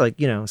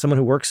someone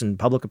who works in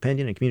public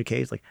opinion and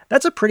communicates,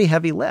 that's a pretty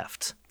heavy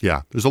lift.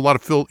 Yeah. There's a lot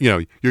of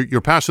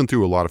you're passing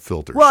through a lot of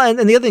filters. Well,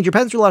 and the other thing, you're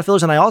passing through a lot of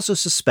filters. And I also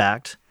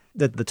suspect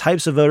that the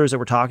types of voters that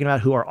we're talking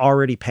about who are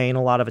already paying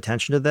a lot of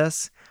attention to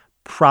this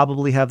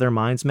probably have their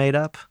minds made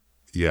up.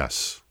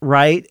 Yes.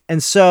 Right.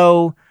 And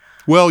so,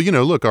 well,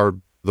 look,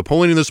 the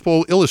polling in this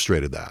poll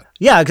illustrated that.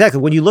 Yeah, exactly.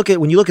 When you look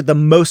at the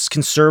most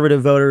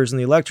conservative voters in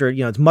the electorate,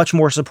 it's much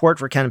more support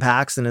for Ken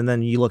Paxton, and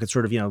then you look at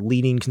sort of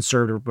leaning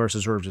conservative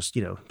versus sort of just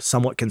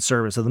somewhat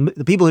conservative. So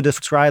the people who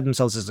describe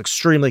themselves as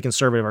extremely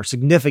conservative are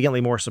significantly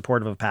more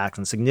supportive of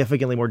Paxton,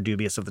 significantly more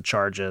dubious of the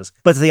charges.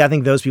 But I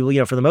think those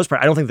people, for the most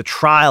part, I don't think the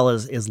trial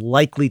is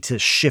likely to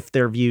shift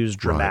their views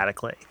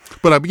dramatically.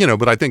 Right.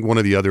 But I think one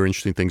of the other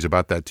interesting things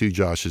about that too,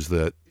 Josh, is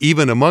that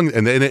even among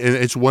and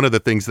it's one of the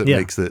things that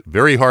makes it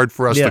very hard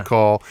for us to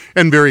call,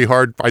 and very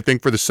hard, I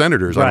think, for the senators.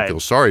 I don't feel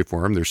sorry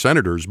for them; they're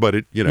senators,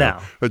 but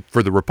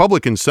for the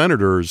Republican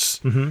senators,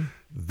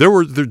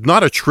 there's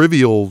not a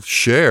trivial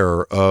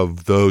share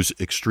of those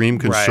extreme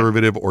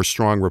conservative or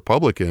strong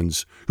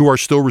Republicans who are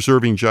still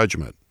reserving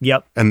judgment.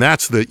 Yep, and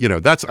that's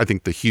I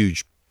think the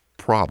huge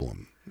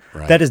problem.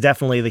 Right. That is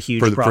definitely the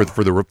huge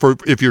problem. For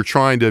if you're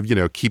trying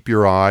to keep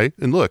your eye,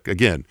 and look,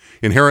 again,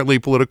 inherently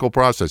political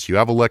process. You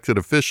have elected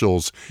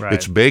officials. Right.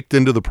 It's baked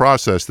into the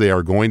process. They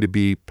are going to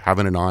be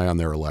having an eye on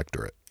their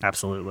electorate.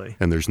 Absolutely.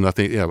 And there's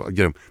nothing,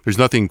 there's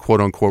nothing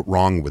quote unquote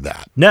wrong with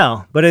that.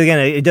 No, but again,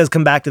 it does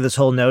come back to this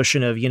whole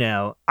notion of,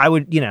 I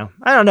don't know.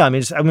 I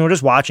mean, we're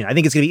just watching. I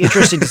think it's going to be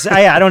interesting to see.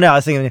 I don't know.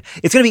 I think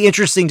it's going to be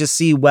interesting to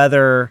see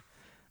whether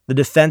the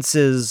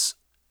defense's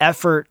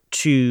effort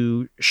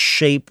to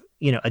shape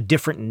a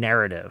different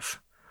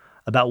narrative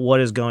about what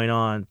is going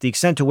on, the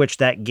extent to which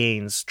that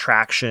gains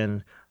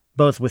traction,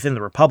 both within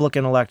the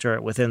Republican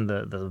electorate, within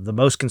the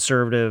most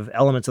conservative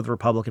elements of the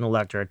Republican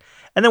electorate,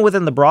 and then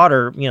within the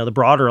broader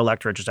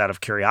electorate, just out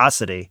of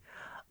curiosity.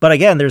 But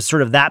again, there's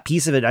sort of that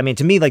piece of it. I mean,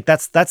 to me,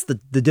 that's the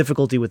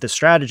difficulty with this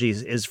strategy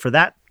is for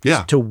that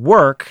to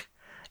work,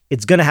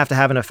 it's going to have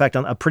an effect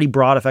on a pretty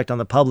broad effect on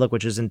the public,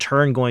 which is in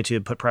turn going to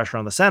put pressure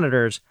on the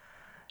senators.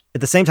 At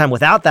the same time,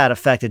 without that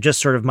effect, it just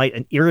sort of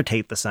might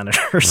irritate the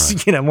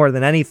senators, more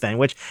than anything.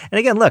 And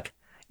again, look,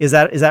 is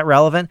that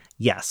relevant?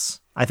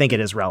 Yes, I think it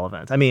is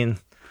relevant. I mean,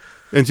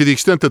 and to the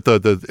extent that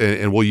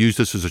and we'll use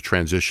this as a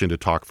transition to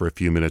talk for a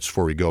few minutes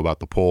before we go about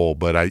the poll,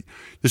 but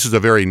this is a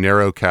very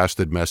narrow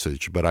casted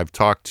message. But I've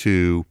talked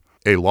to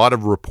a lot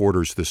of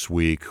reporters this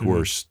week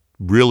who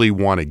really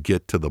want to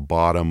get to the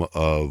bottom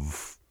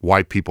of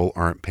why people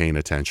aren't paying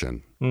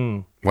attention,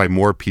 why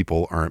more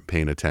people aren't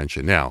paying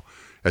attention now.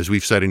 As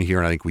we've said in here,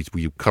 and I think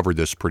we covered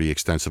this pretty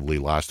extensively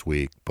last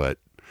week, but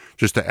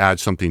just to add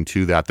something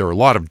to that, there are a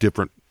lot of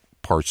different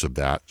parts of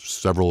that,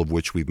 several of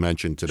which we've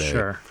mentioned today.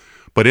 Sure.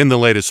 But in the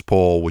latest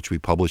poll, which we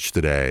published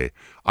today,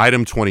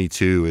 item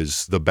 22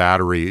 is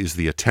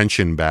the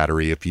attention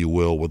battery, if you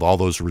will, with all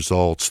those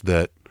results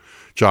that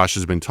Josh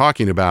has been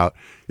talking about.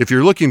 If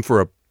you're looking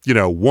for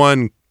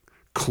one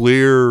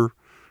clear,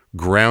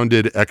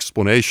 grounded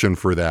explanation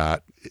for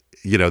that,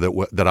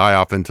 that I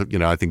often,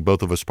 I think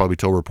both of us probably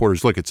tell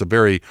reporters, look, it's a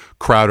very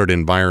crowded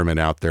environment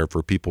out there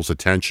for people's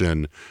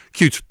attention.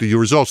 The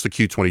results to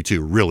Q22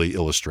 really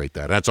illustrate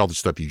that. That's all the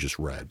stuff you just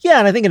read. Yeah,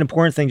 and I think an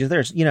important thing just there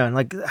is,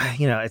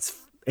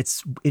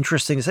 it's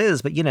interesting to say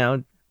this, but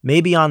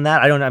maybe on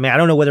that, I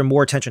don't know whether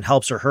more attention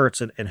helps or hurts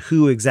and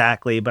who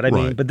exactly, but I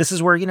mean, but this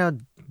is where,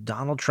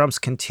 Donald Trump's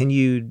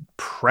continued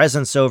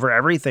presence over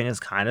everything is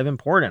kind of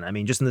important. I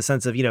mean, just in the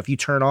sense of, if you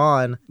turn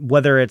on,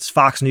 whether it's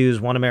Fox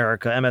News, One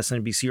America,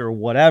 MSNBC, or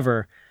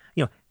whatever,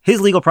 his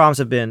legal problems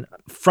have been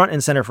front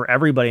and center for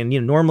everybody. And,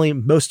 normally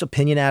most of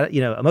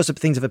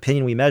things of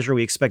opinion we measure,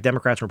 we expect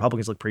Democrats and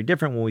Republicans look pretty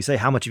different. When we say,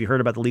 how much have you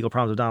heard about the legal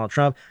problems of Donald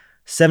Trump?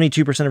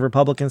 72% of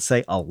Republicans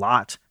say a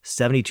lot.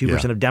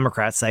 72% of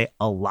Democrats say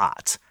a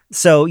lot.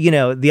 So,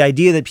 the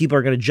idea that people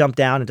are going to jump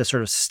down into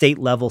sort of state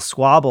level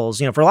squabbles,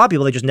 for a lot of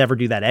people, they just never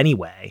do that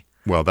anyway.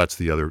 Well, that's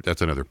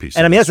another piece.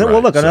 And I mean,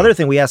 another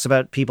thing we asked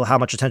about people, how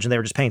much attention they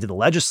were just paying to the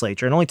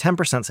legislature, and only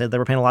 10% said they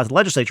were paying a lot to the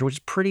legislature, which is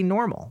pretty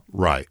normal.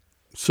 Right.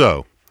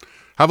 So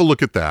have a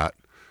look at that.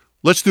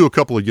 let's do a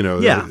couple of,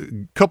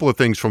 couple of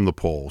things from the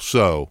poll.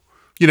 So,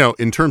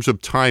 in terms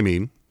of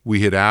timing,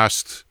 we had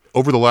asked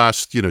over the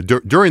last,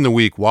 during the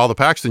week while the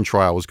Paxton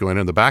trial was going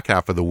on, in the back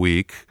half of the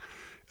week,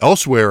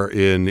 elsewhere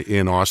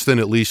in Austin,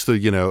 at least,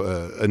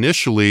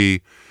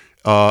 initially,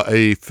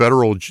 a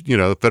federal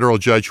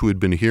judge who had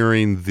been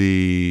hearing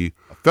the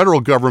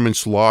federal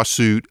government's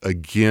lawsuit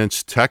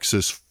against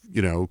Texas,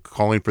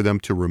 calling for them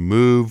to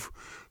remove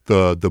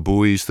the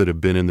buoys that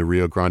have been in the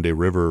Rio Grande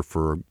River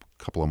for a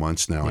couple of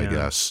months now, I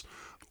guess,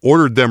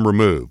 ordered them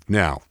removed.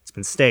 Now, it's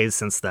been stayed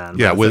since then.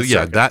 Yeah,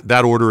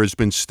 that order has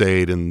been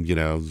stayed in,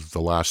 the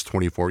last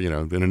 24,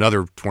 in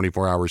another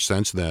 24 hours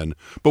since then.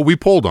 But we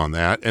polled on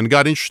that and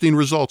got interesting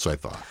results, I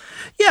thought.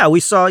 Yeah, we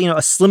saw,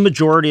 a slim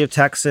majority of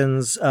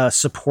Texans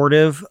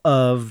supportive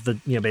of the,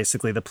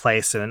 basically the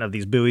placement of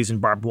these buoys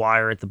and barbed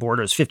wire at the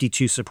border. It was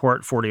 52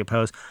 support, 40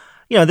 opposed.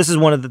 This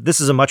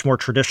is a much more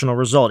traditional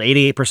result.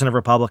 88% of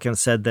Republicans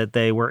said that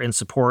they were in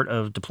support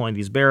of deploying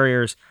these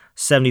barriers.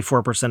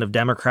 74% of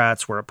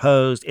Democrats were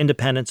opposed.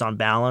 Independents, on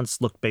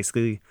balance, looked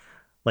basically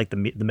like the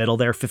middle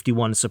there.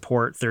 51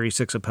 support,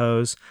 36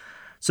 opposed.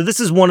 So this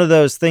is one of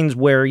those things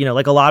where,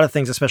 like a lot of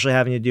things, especially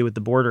having to do with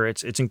the border,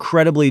 it's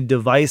incredibly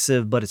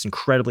divisive, but it's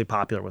incredibly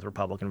popular with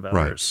Republican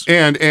voters.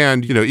 Right.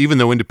 And even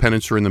though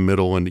independents are in the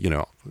middle, and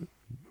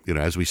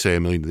as we say,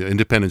 the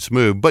independents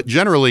move, but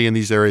generally in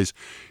these areas,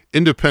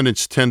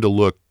 independents tend to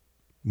look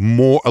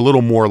a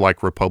little more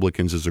like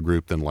Republicans as a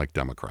group than like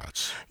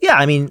Democrats. Yeah,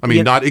 I mean,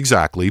 not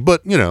exactly,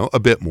 but a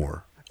bit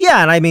more.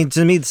 Yeah, and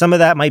to me, some of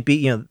that might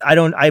be,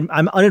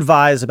 I'm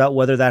unadvised about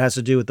whether that has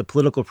to do with the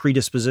political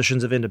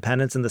predispositions of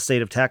independents in the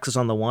state of Texas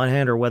on the one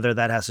hand, or whether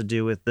that has to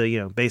do with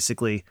the,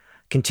 basically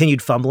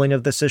continued fumbling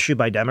of this issue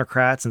by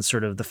Democrats and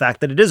sort of the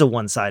fact that it is a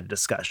one-sided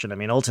discussion. I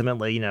mean,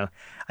 ultimately, I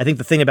think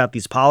the thing about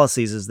these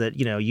policies is that,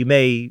 you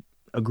may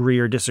agree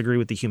or disagree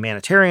with the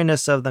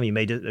humanitarianness of them. You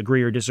may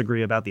agree or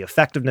disagree about the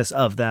effectiveness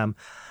of them.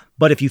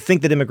 But if you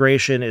think that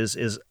immigration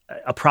is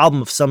a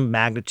problem of some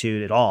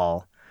magnitude at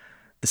all,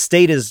 the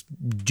state is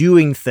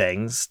doing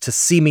things to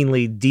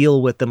seemingly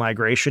deal with the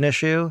migration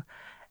issue.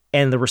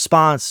 And the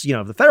response,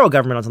 of the federal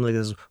government on something like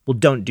this is, well,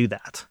 don't do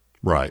that.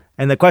 Right.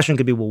 And the question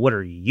could be, well, what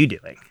are you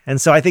doing? And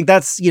so I think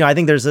that's, I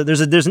think there's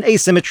an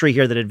asymmetry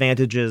here that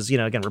advantages,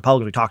 again,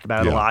 Republicans, we talked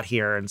about it a lot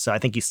here. And so I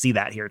think you see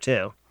that here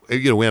too.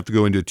 We have to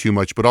go into it too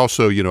much, but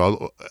also,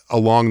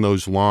 along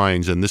those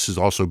lines, and this has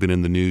also been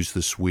in the news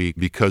this week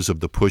because of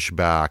the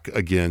pushback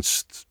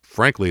against,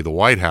 frankly, the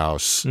White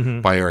House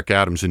by Eric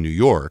Adams in New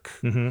York,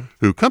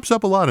 who comes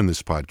up a lot in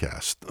this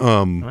podcast.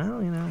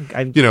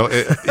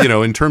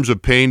 In terms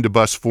of paying to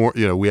bus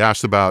foreign, we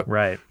asked about,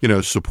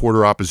 support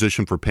or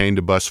opposition for paying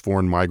to bus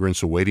foreign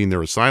migrants awaiting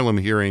their asylum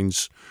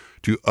hearings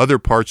to other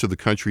parts of the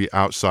country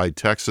outside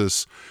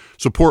Texas.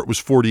 Support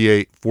was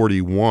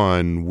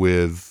 48-41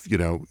 with,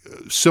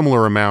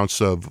 similar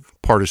amounts of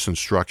partisan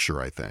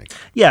structure, I think.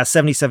 Yeah,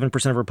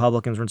 77% of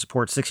Republicans were in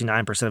support,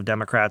 69% of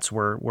Democrats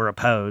were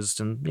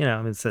opposed. And,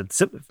 it said,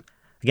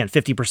 again,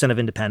 50% of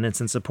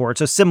independents in support.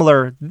 So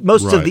similar,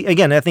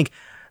 I think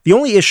the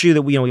only issue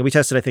that we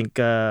tested, I think,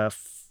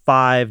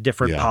 5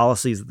 different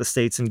policies that the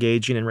state's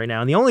engaging in right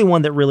now. And the only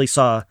one that really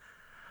saw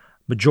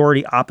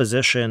majority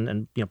opposition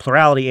and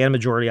plurality and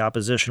majority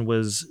opposition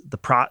was the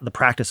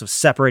practice of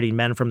separating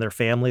men from their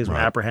families when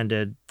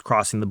apprehended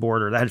crossing the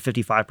border. That had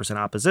 55%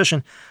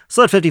 opposition.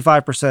 Still had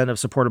 55% of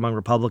support among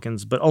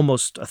Republicans, but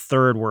almost a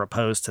third were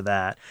opposed to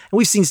that. And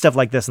we've seen stuff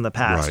like this in the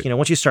past. Right.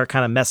 Once you start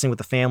kind of messing with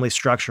the family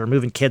structure,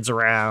 moving kids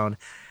around,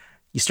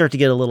 you start to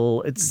get a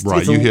little.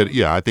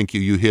 I think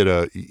you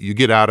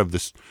get out of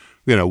this.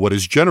 What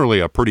is generally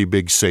a pretty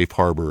big safe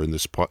harbor in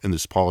this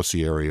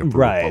policy area for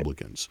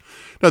Republicans.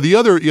 Now, the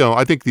other,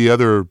 I think the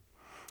other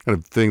kind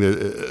of thing,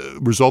 the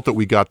result that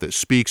we got that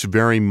speaks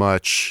very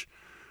much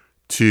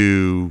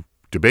to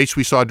debates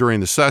we saw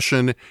during the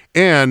session,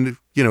 and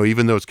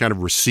even though it's kind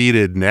of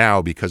receded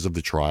now because of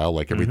the trial,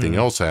 like everything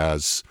else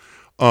has,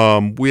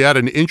 we had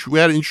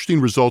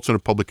interesting results in a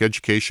public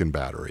education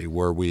battery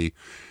where we,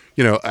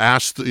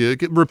 asked,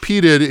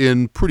 repeated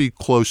in pretty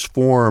close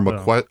form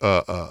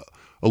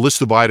a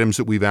list of items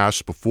that we've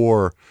asked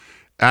before,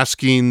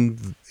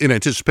 asking, in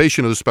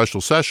anticipation of the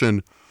special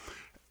session,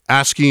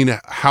 asking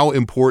how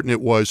important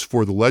it was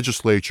for the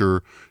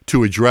legislature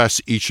to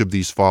address each of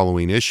these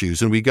following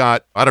issues. And we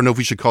got, I don't know if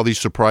we should call these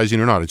surprising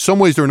or not. In some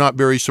ways, they're not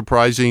very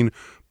surprising,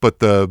 but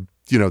the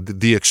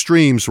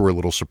extremes were a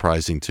little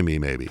surprising to me,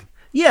 maybe.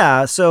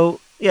 Yeah. So,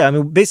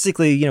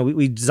 basically,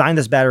 we designed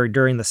this battery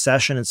during the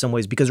session in some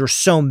ways because there were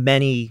so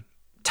many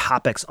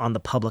topics on the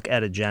public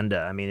ed agenda.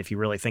 I mean, if you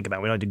really think about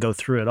it, we don't need to go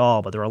through it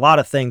all, but there were a lot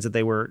of things that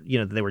they were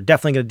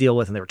definitely going to deal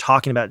with, and they were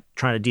talking about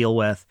trying to deal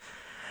with.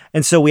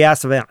 And so we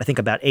asked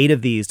about 8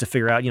 of these to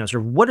figure out, sort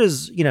of what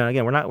is,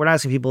 again, we're not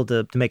asking people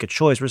to make a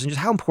choice. We're saying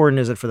just how important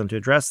is it for them to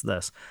address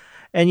this?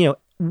 And,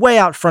 way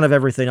out front of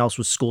everything else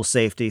was school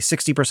safety.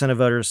 60% of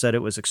voters said it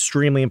was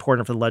extremely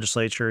important for the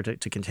legislature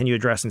to continue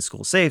addressing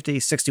school safety.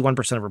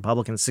 61% of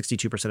Republicans,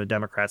 62% of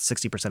Democrats,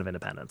 60% of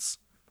independents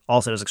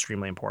all said it was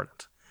extremely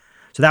important.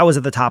 So that was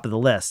at the top of the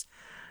list.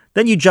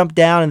 Then you jump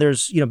down and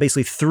there's,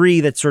 basically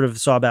 3 that sort of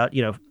saw about,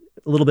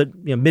 a little bit,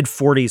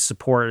 mid-40s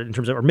support in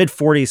terms of, or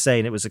mid-40s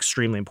saying it was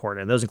extremely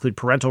important. Those include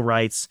parental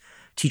rights,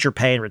 teacher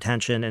pay and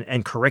retention,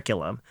 and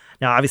curriculum.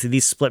 Now, obviously,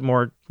 these split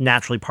more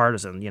naturally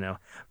partisan.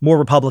 More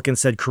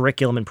Republicans said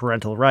curriculum and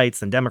parental rights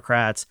than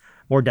Democrats.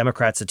 More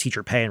Democrats said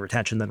teacher pay and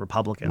retention than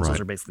Republicans. Right. Those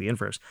are basically the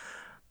inverse.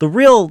 The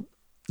real,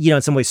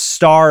 in some ways,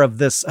 star of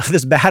this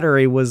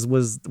battery was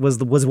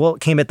what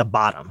came at the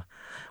bottom,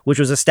 which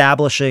was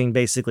establishing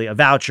basically a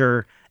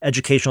voucher,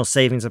 educational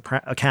savings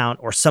account,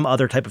 or some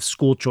other type of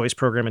school choice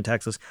program in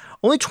Texas.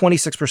 Only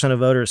 26% of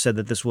voters said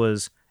that this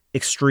was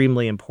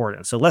extremely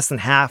important. So less than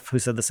half who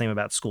said the same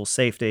about school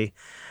safety.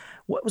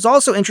 What was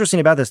also interesting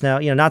about this now,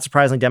 not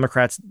surprisingly,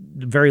 Democrats,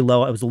 very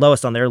low, it was the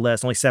lowest on their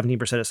list. Only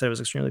 17% said it was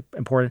extremely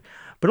important,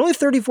 but only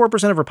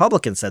 34% of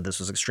Republicans said this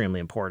was extremely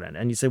important.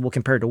 And you say, well,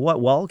 compared to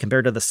what? Well,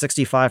 compared to the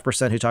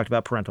 65% who talked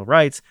about parental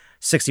rights,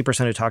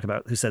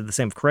 60% who said the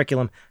same of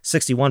curriculum,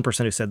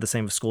 61% who said the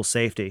same of school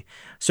safety.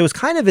 So it's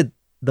kind of at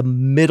the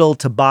middle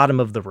to bottom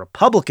of the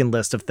Republican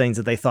list of things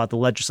that they thought the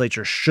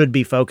legislature should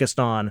be focused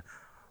on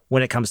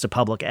when it comes to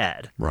public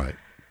ed. Right.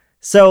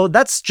 So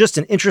that's just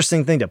an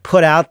interesting thing to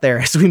put out there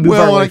as we move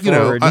our way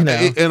forward.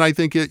 And I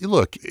think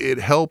it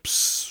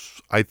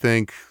helps, I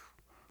think,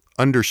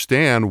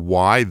 understand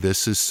why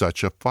this is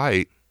such a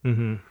fight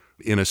in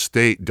a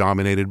state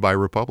dominated by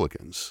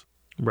Republicans.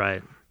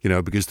 Right.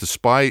 Because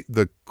despite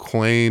the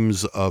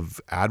claims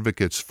of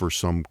advocates for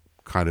some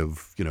kind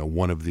of,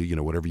 one of the,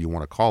 whatever you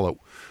want to call it,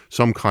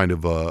 some kind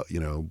of a,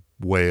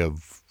 way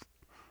of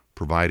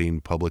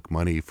providing public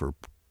money for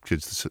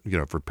kids,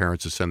 for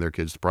parents to send their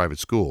kids to private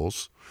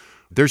schools,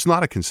 there's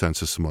not a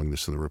consensus among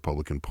this in the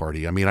Republican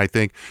Party. I mean, I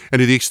think, and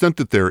to the extent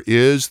that there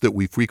is, that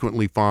we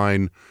frequently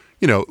find,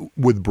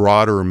 with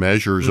broader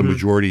measures, a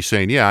majority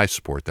saying, yeah, I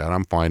support that.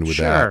 I'm fine with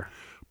that.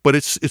 But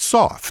it's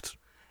soft.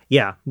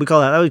 Yeah, I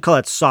would call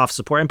that soft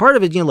support. And part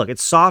of it, look,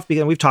 it's soft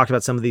because we've talked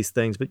about some of these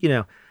things, but,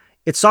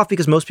 it's soft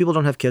because most people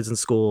don't have kids in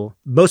school.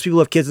 Most people who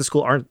have kids in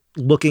school aren't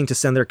looking to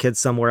send their kids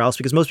somewhere else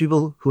because most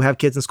people who have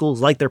kids in schools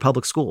like their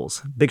public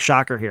schools. Big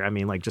shocker here. I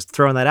mean, just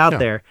throwing that out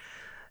there.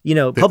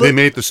 They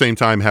may at the same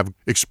time have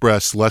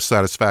expressed less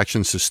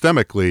satisfaction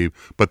systemically,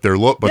 but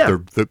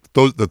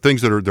the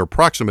things that are their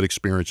proximate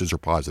experiences are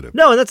positive.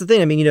 No, and that's the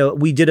thing. I mean,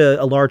 we did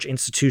a large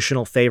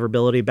institutional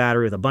favorability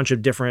battery with a bunch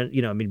of different,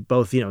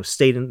 both,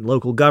 state and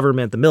local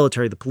government, the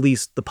military, the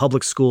police, the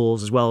public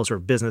schools, as well as sort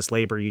of business,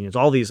 labor unions,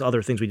 all these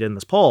other things we did in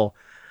this poll.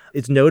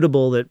 It's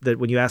notable that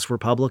when you ask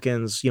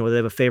Republicans, whether they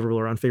have a favorable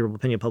or unfavorable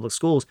opinion of public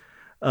schools,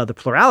 the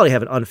plurality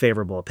have an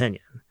unfavorable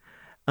opinion.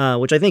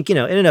 Which I think, in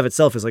and of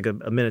itself is like a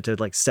minute to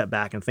step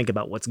back and think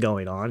about what's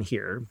going on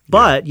here.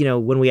 But,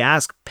 when we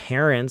ask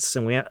parents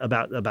and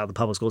about the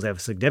public schools, they have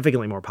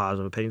significantly more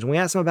positive opinions. When we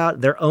ask them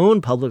about their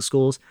own public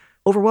schools,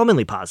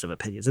 overwhelmingly positive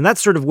opinions. And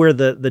that's sort of where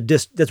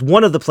that's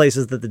one of the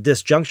places that the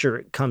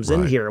disjuncture comes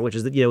in here, which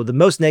is that, the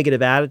most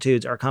negative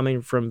attitudes are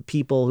coming from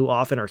people who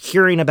often are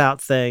hearing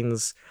about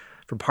things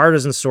from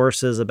partisan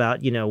sources about,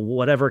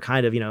 whatever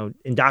kind of,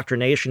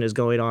 indoctrination is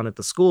going on at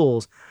the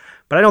schools.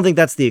 But I don't think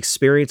that's the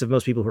experience of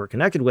most people who are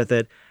connected with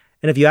it.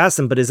 And if you ask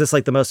them, but is this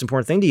the most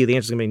important thing to you? The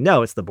answer is going to be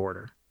no, it's the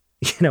border,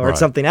 or it's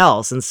something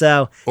else. And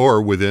so,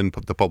 or within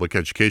the public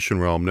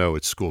education realm, no,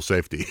 it's school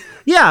safety.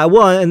 Yeah.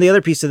 Well, and the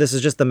other piece of this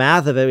is just the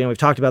math of it. We've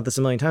talked about this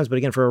a million times, but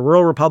again, for a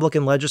rural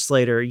Republican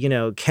legislator,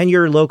 can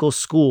your local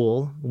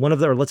school,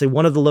 let's say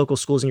one of the local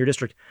schools in your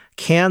district,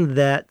 can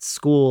that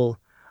school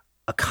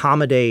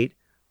accommodate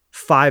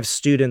 5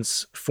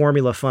 students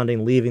formula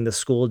funding leaving the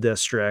school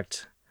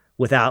district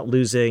without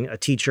losing a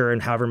teacher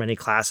and however many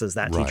classes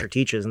that teacher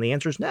teaches? And the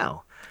answer is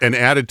no. And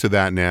added to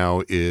that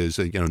now is,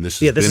 and this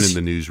has been in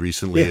the news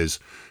recently, is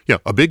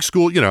a big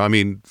school,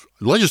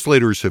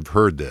 legislators have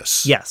heard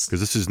this. Yes. Because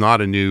this is not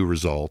a new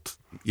result.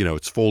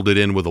 It's folded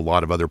in with a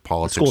lot of other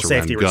politics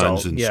around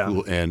guns and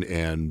school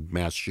and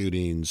mass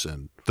shootings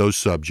and those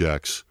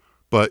subjects.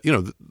 But,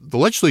 the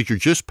legislature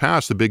just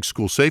passed the big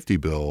school safety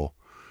bill.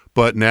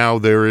 But now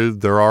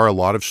there are a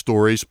lot of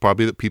stories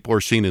probably that people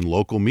are seeing in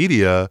local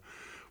media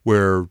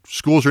where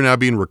schools are now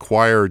being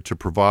required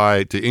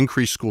to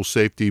increase school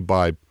safety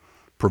by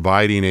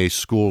providing a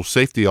school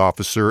safety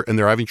officer, and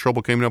they're having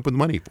trouble coming up with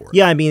money for it.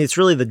 Yeah, I mean, it's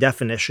really the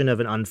definition of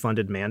an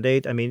unfunded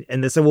mandate. I mean,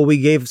 and they said, well, we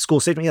gave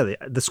school safety. Yeah,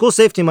 the school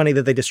safety money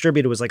that they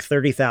distributed was like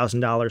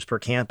 $30,000 per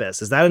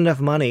campus. Is that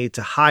enough money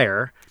to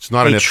hire? It's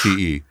not an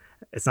FTE.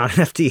 It's not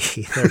an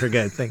FTE. That's a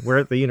good thing. We're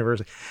at the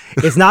university.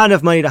 It's not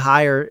enough money to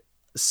hire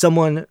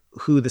someone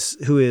who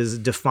is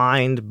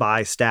defined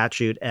by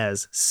statute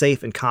as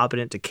safe and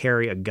competent to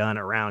carry a gun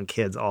around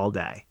kids all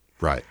day.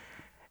 Right.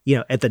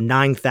 At the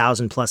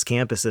 9,000 plus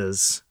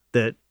campuses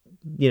that,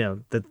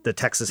 that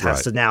Texas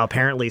has to now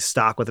apparently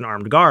stock with an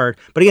armed guard.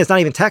 But again, it's not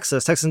even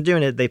Texas. Texas isn't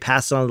doing it. They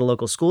passed it on to the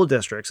local school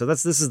district. So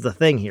this is the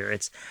thing here.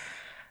 It's,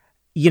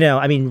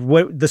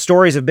 what the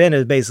stories have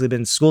basically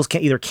been schools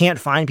can't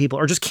find people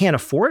or just can't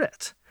afford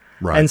it.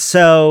 Right. And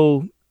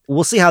so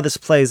we'll see how this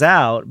plays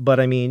out. But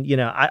I mean,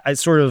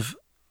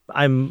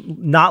 I'm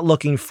not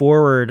looking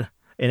forward.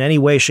 in any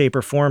way, shape,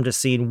 or form to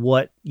seeing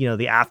what,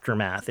 the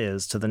aftermath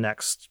is to the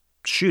next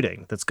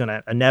shooting that's going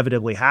to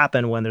inevitably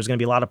happen, when there's going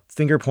to be a lot of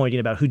finger pointing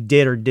about who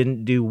did or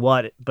didn't do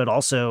what, but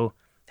also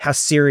how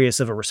serious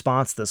of a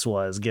response this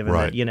was, given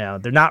Right. that,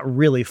 they're not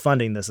really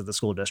funding this at the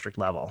school district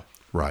level.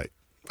 Right.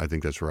 I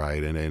think that's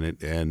right.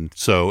 And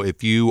so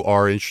if you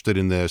are interested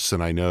in this,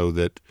 and I know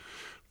that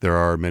there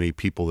are many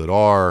people that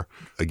are,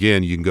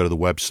 again, you can go to the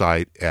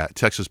website at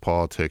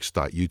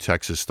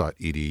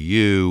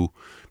texaspolitics.utexas.edu.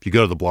 If you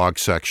go to the blog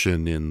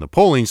section in the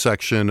polling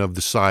section of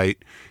the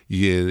site,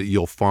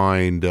 you'll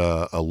find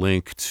a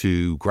link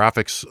to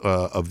graphics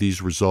of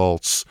these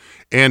results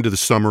and to the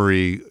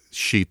summary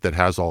sheet that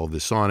has all of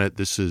this on it.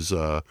 This is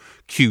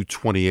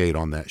Q28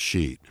 on that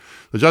sheet.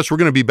 So Josh, we're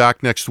going to be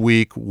back next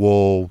week.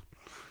 We've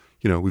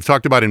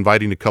talked about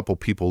inviting a couple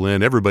people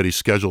in. Everybody's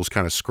schedule is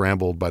kind of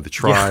scrambled by the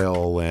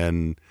trial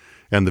and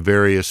the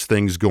various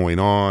things going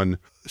on.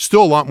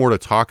 Still a lot more to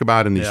talk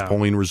about in these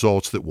polling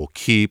results that we'll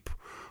keep.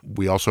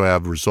 We also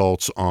have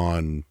results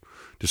on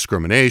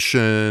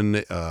discrimination,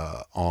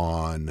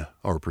 on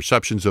our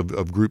perceptions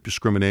of group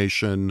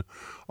discrimination,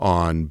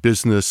 on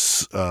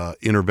business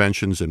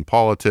interventions in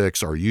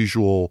politics, our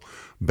usual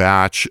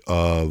batch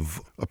of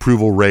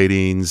approval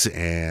ratings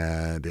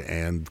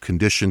and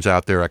conditions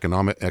out there,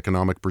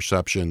 economic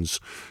perceptions.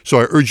 So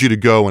I urge you to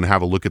go and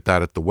have a look at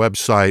that at the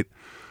website.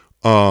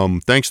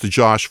 Thanks to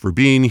Josh for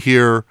being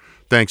here.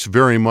 Thanks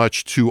very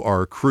much to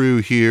our crew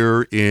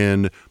here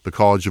in the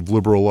College of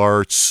Liberal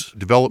Arts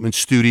Development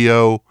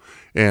Studio.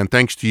 And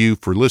thanks to you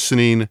for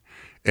listening.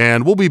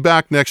 And we'll be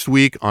back next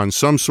week on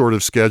some sort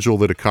of schedule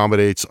that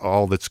accommodates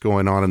all that's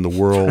going on in the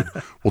world.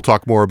 We'll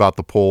talk more about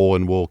the poll,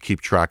 and we'll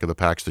keep track of the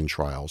Paxton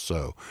trial.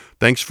 So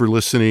thanks for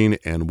listening,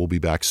 and we'll be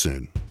back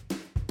soon.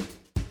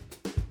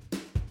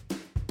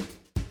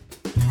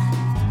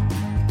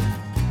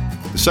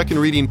 The Second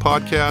Reading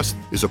Podcast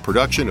is a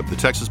production of the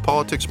Texas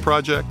Politics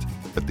Project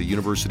at the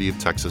University of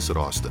Texas at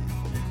Austin.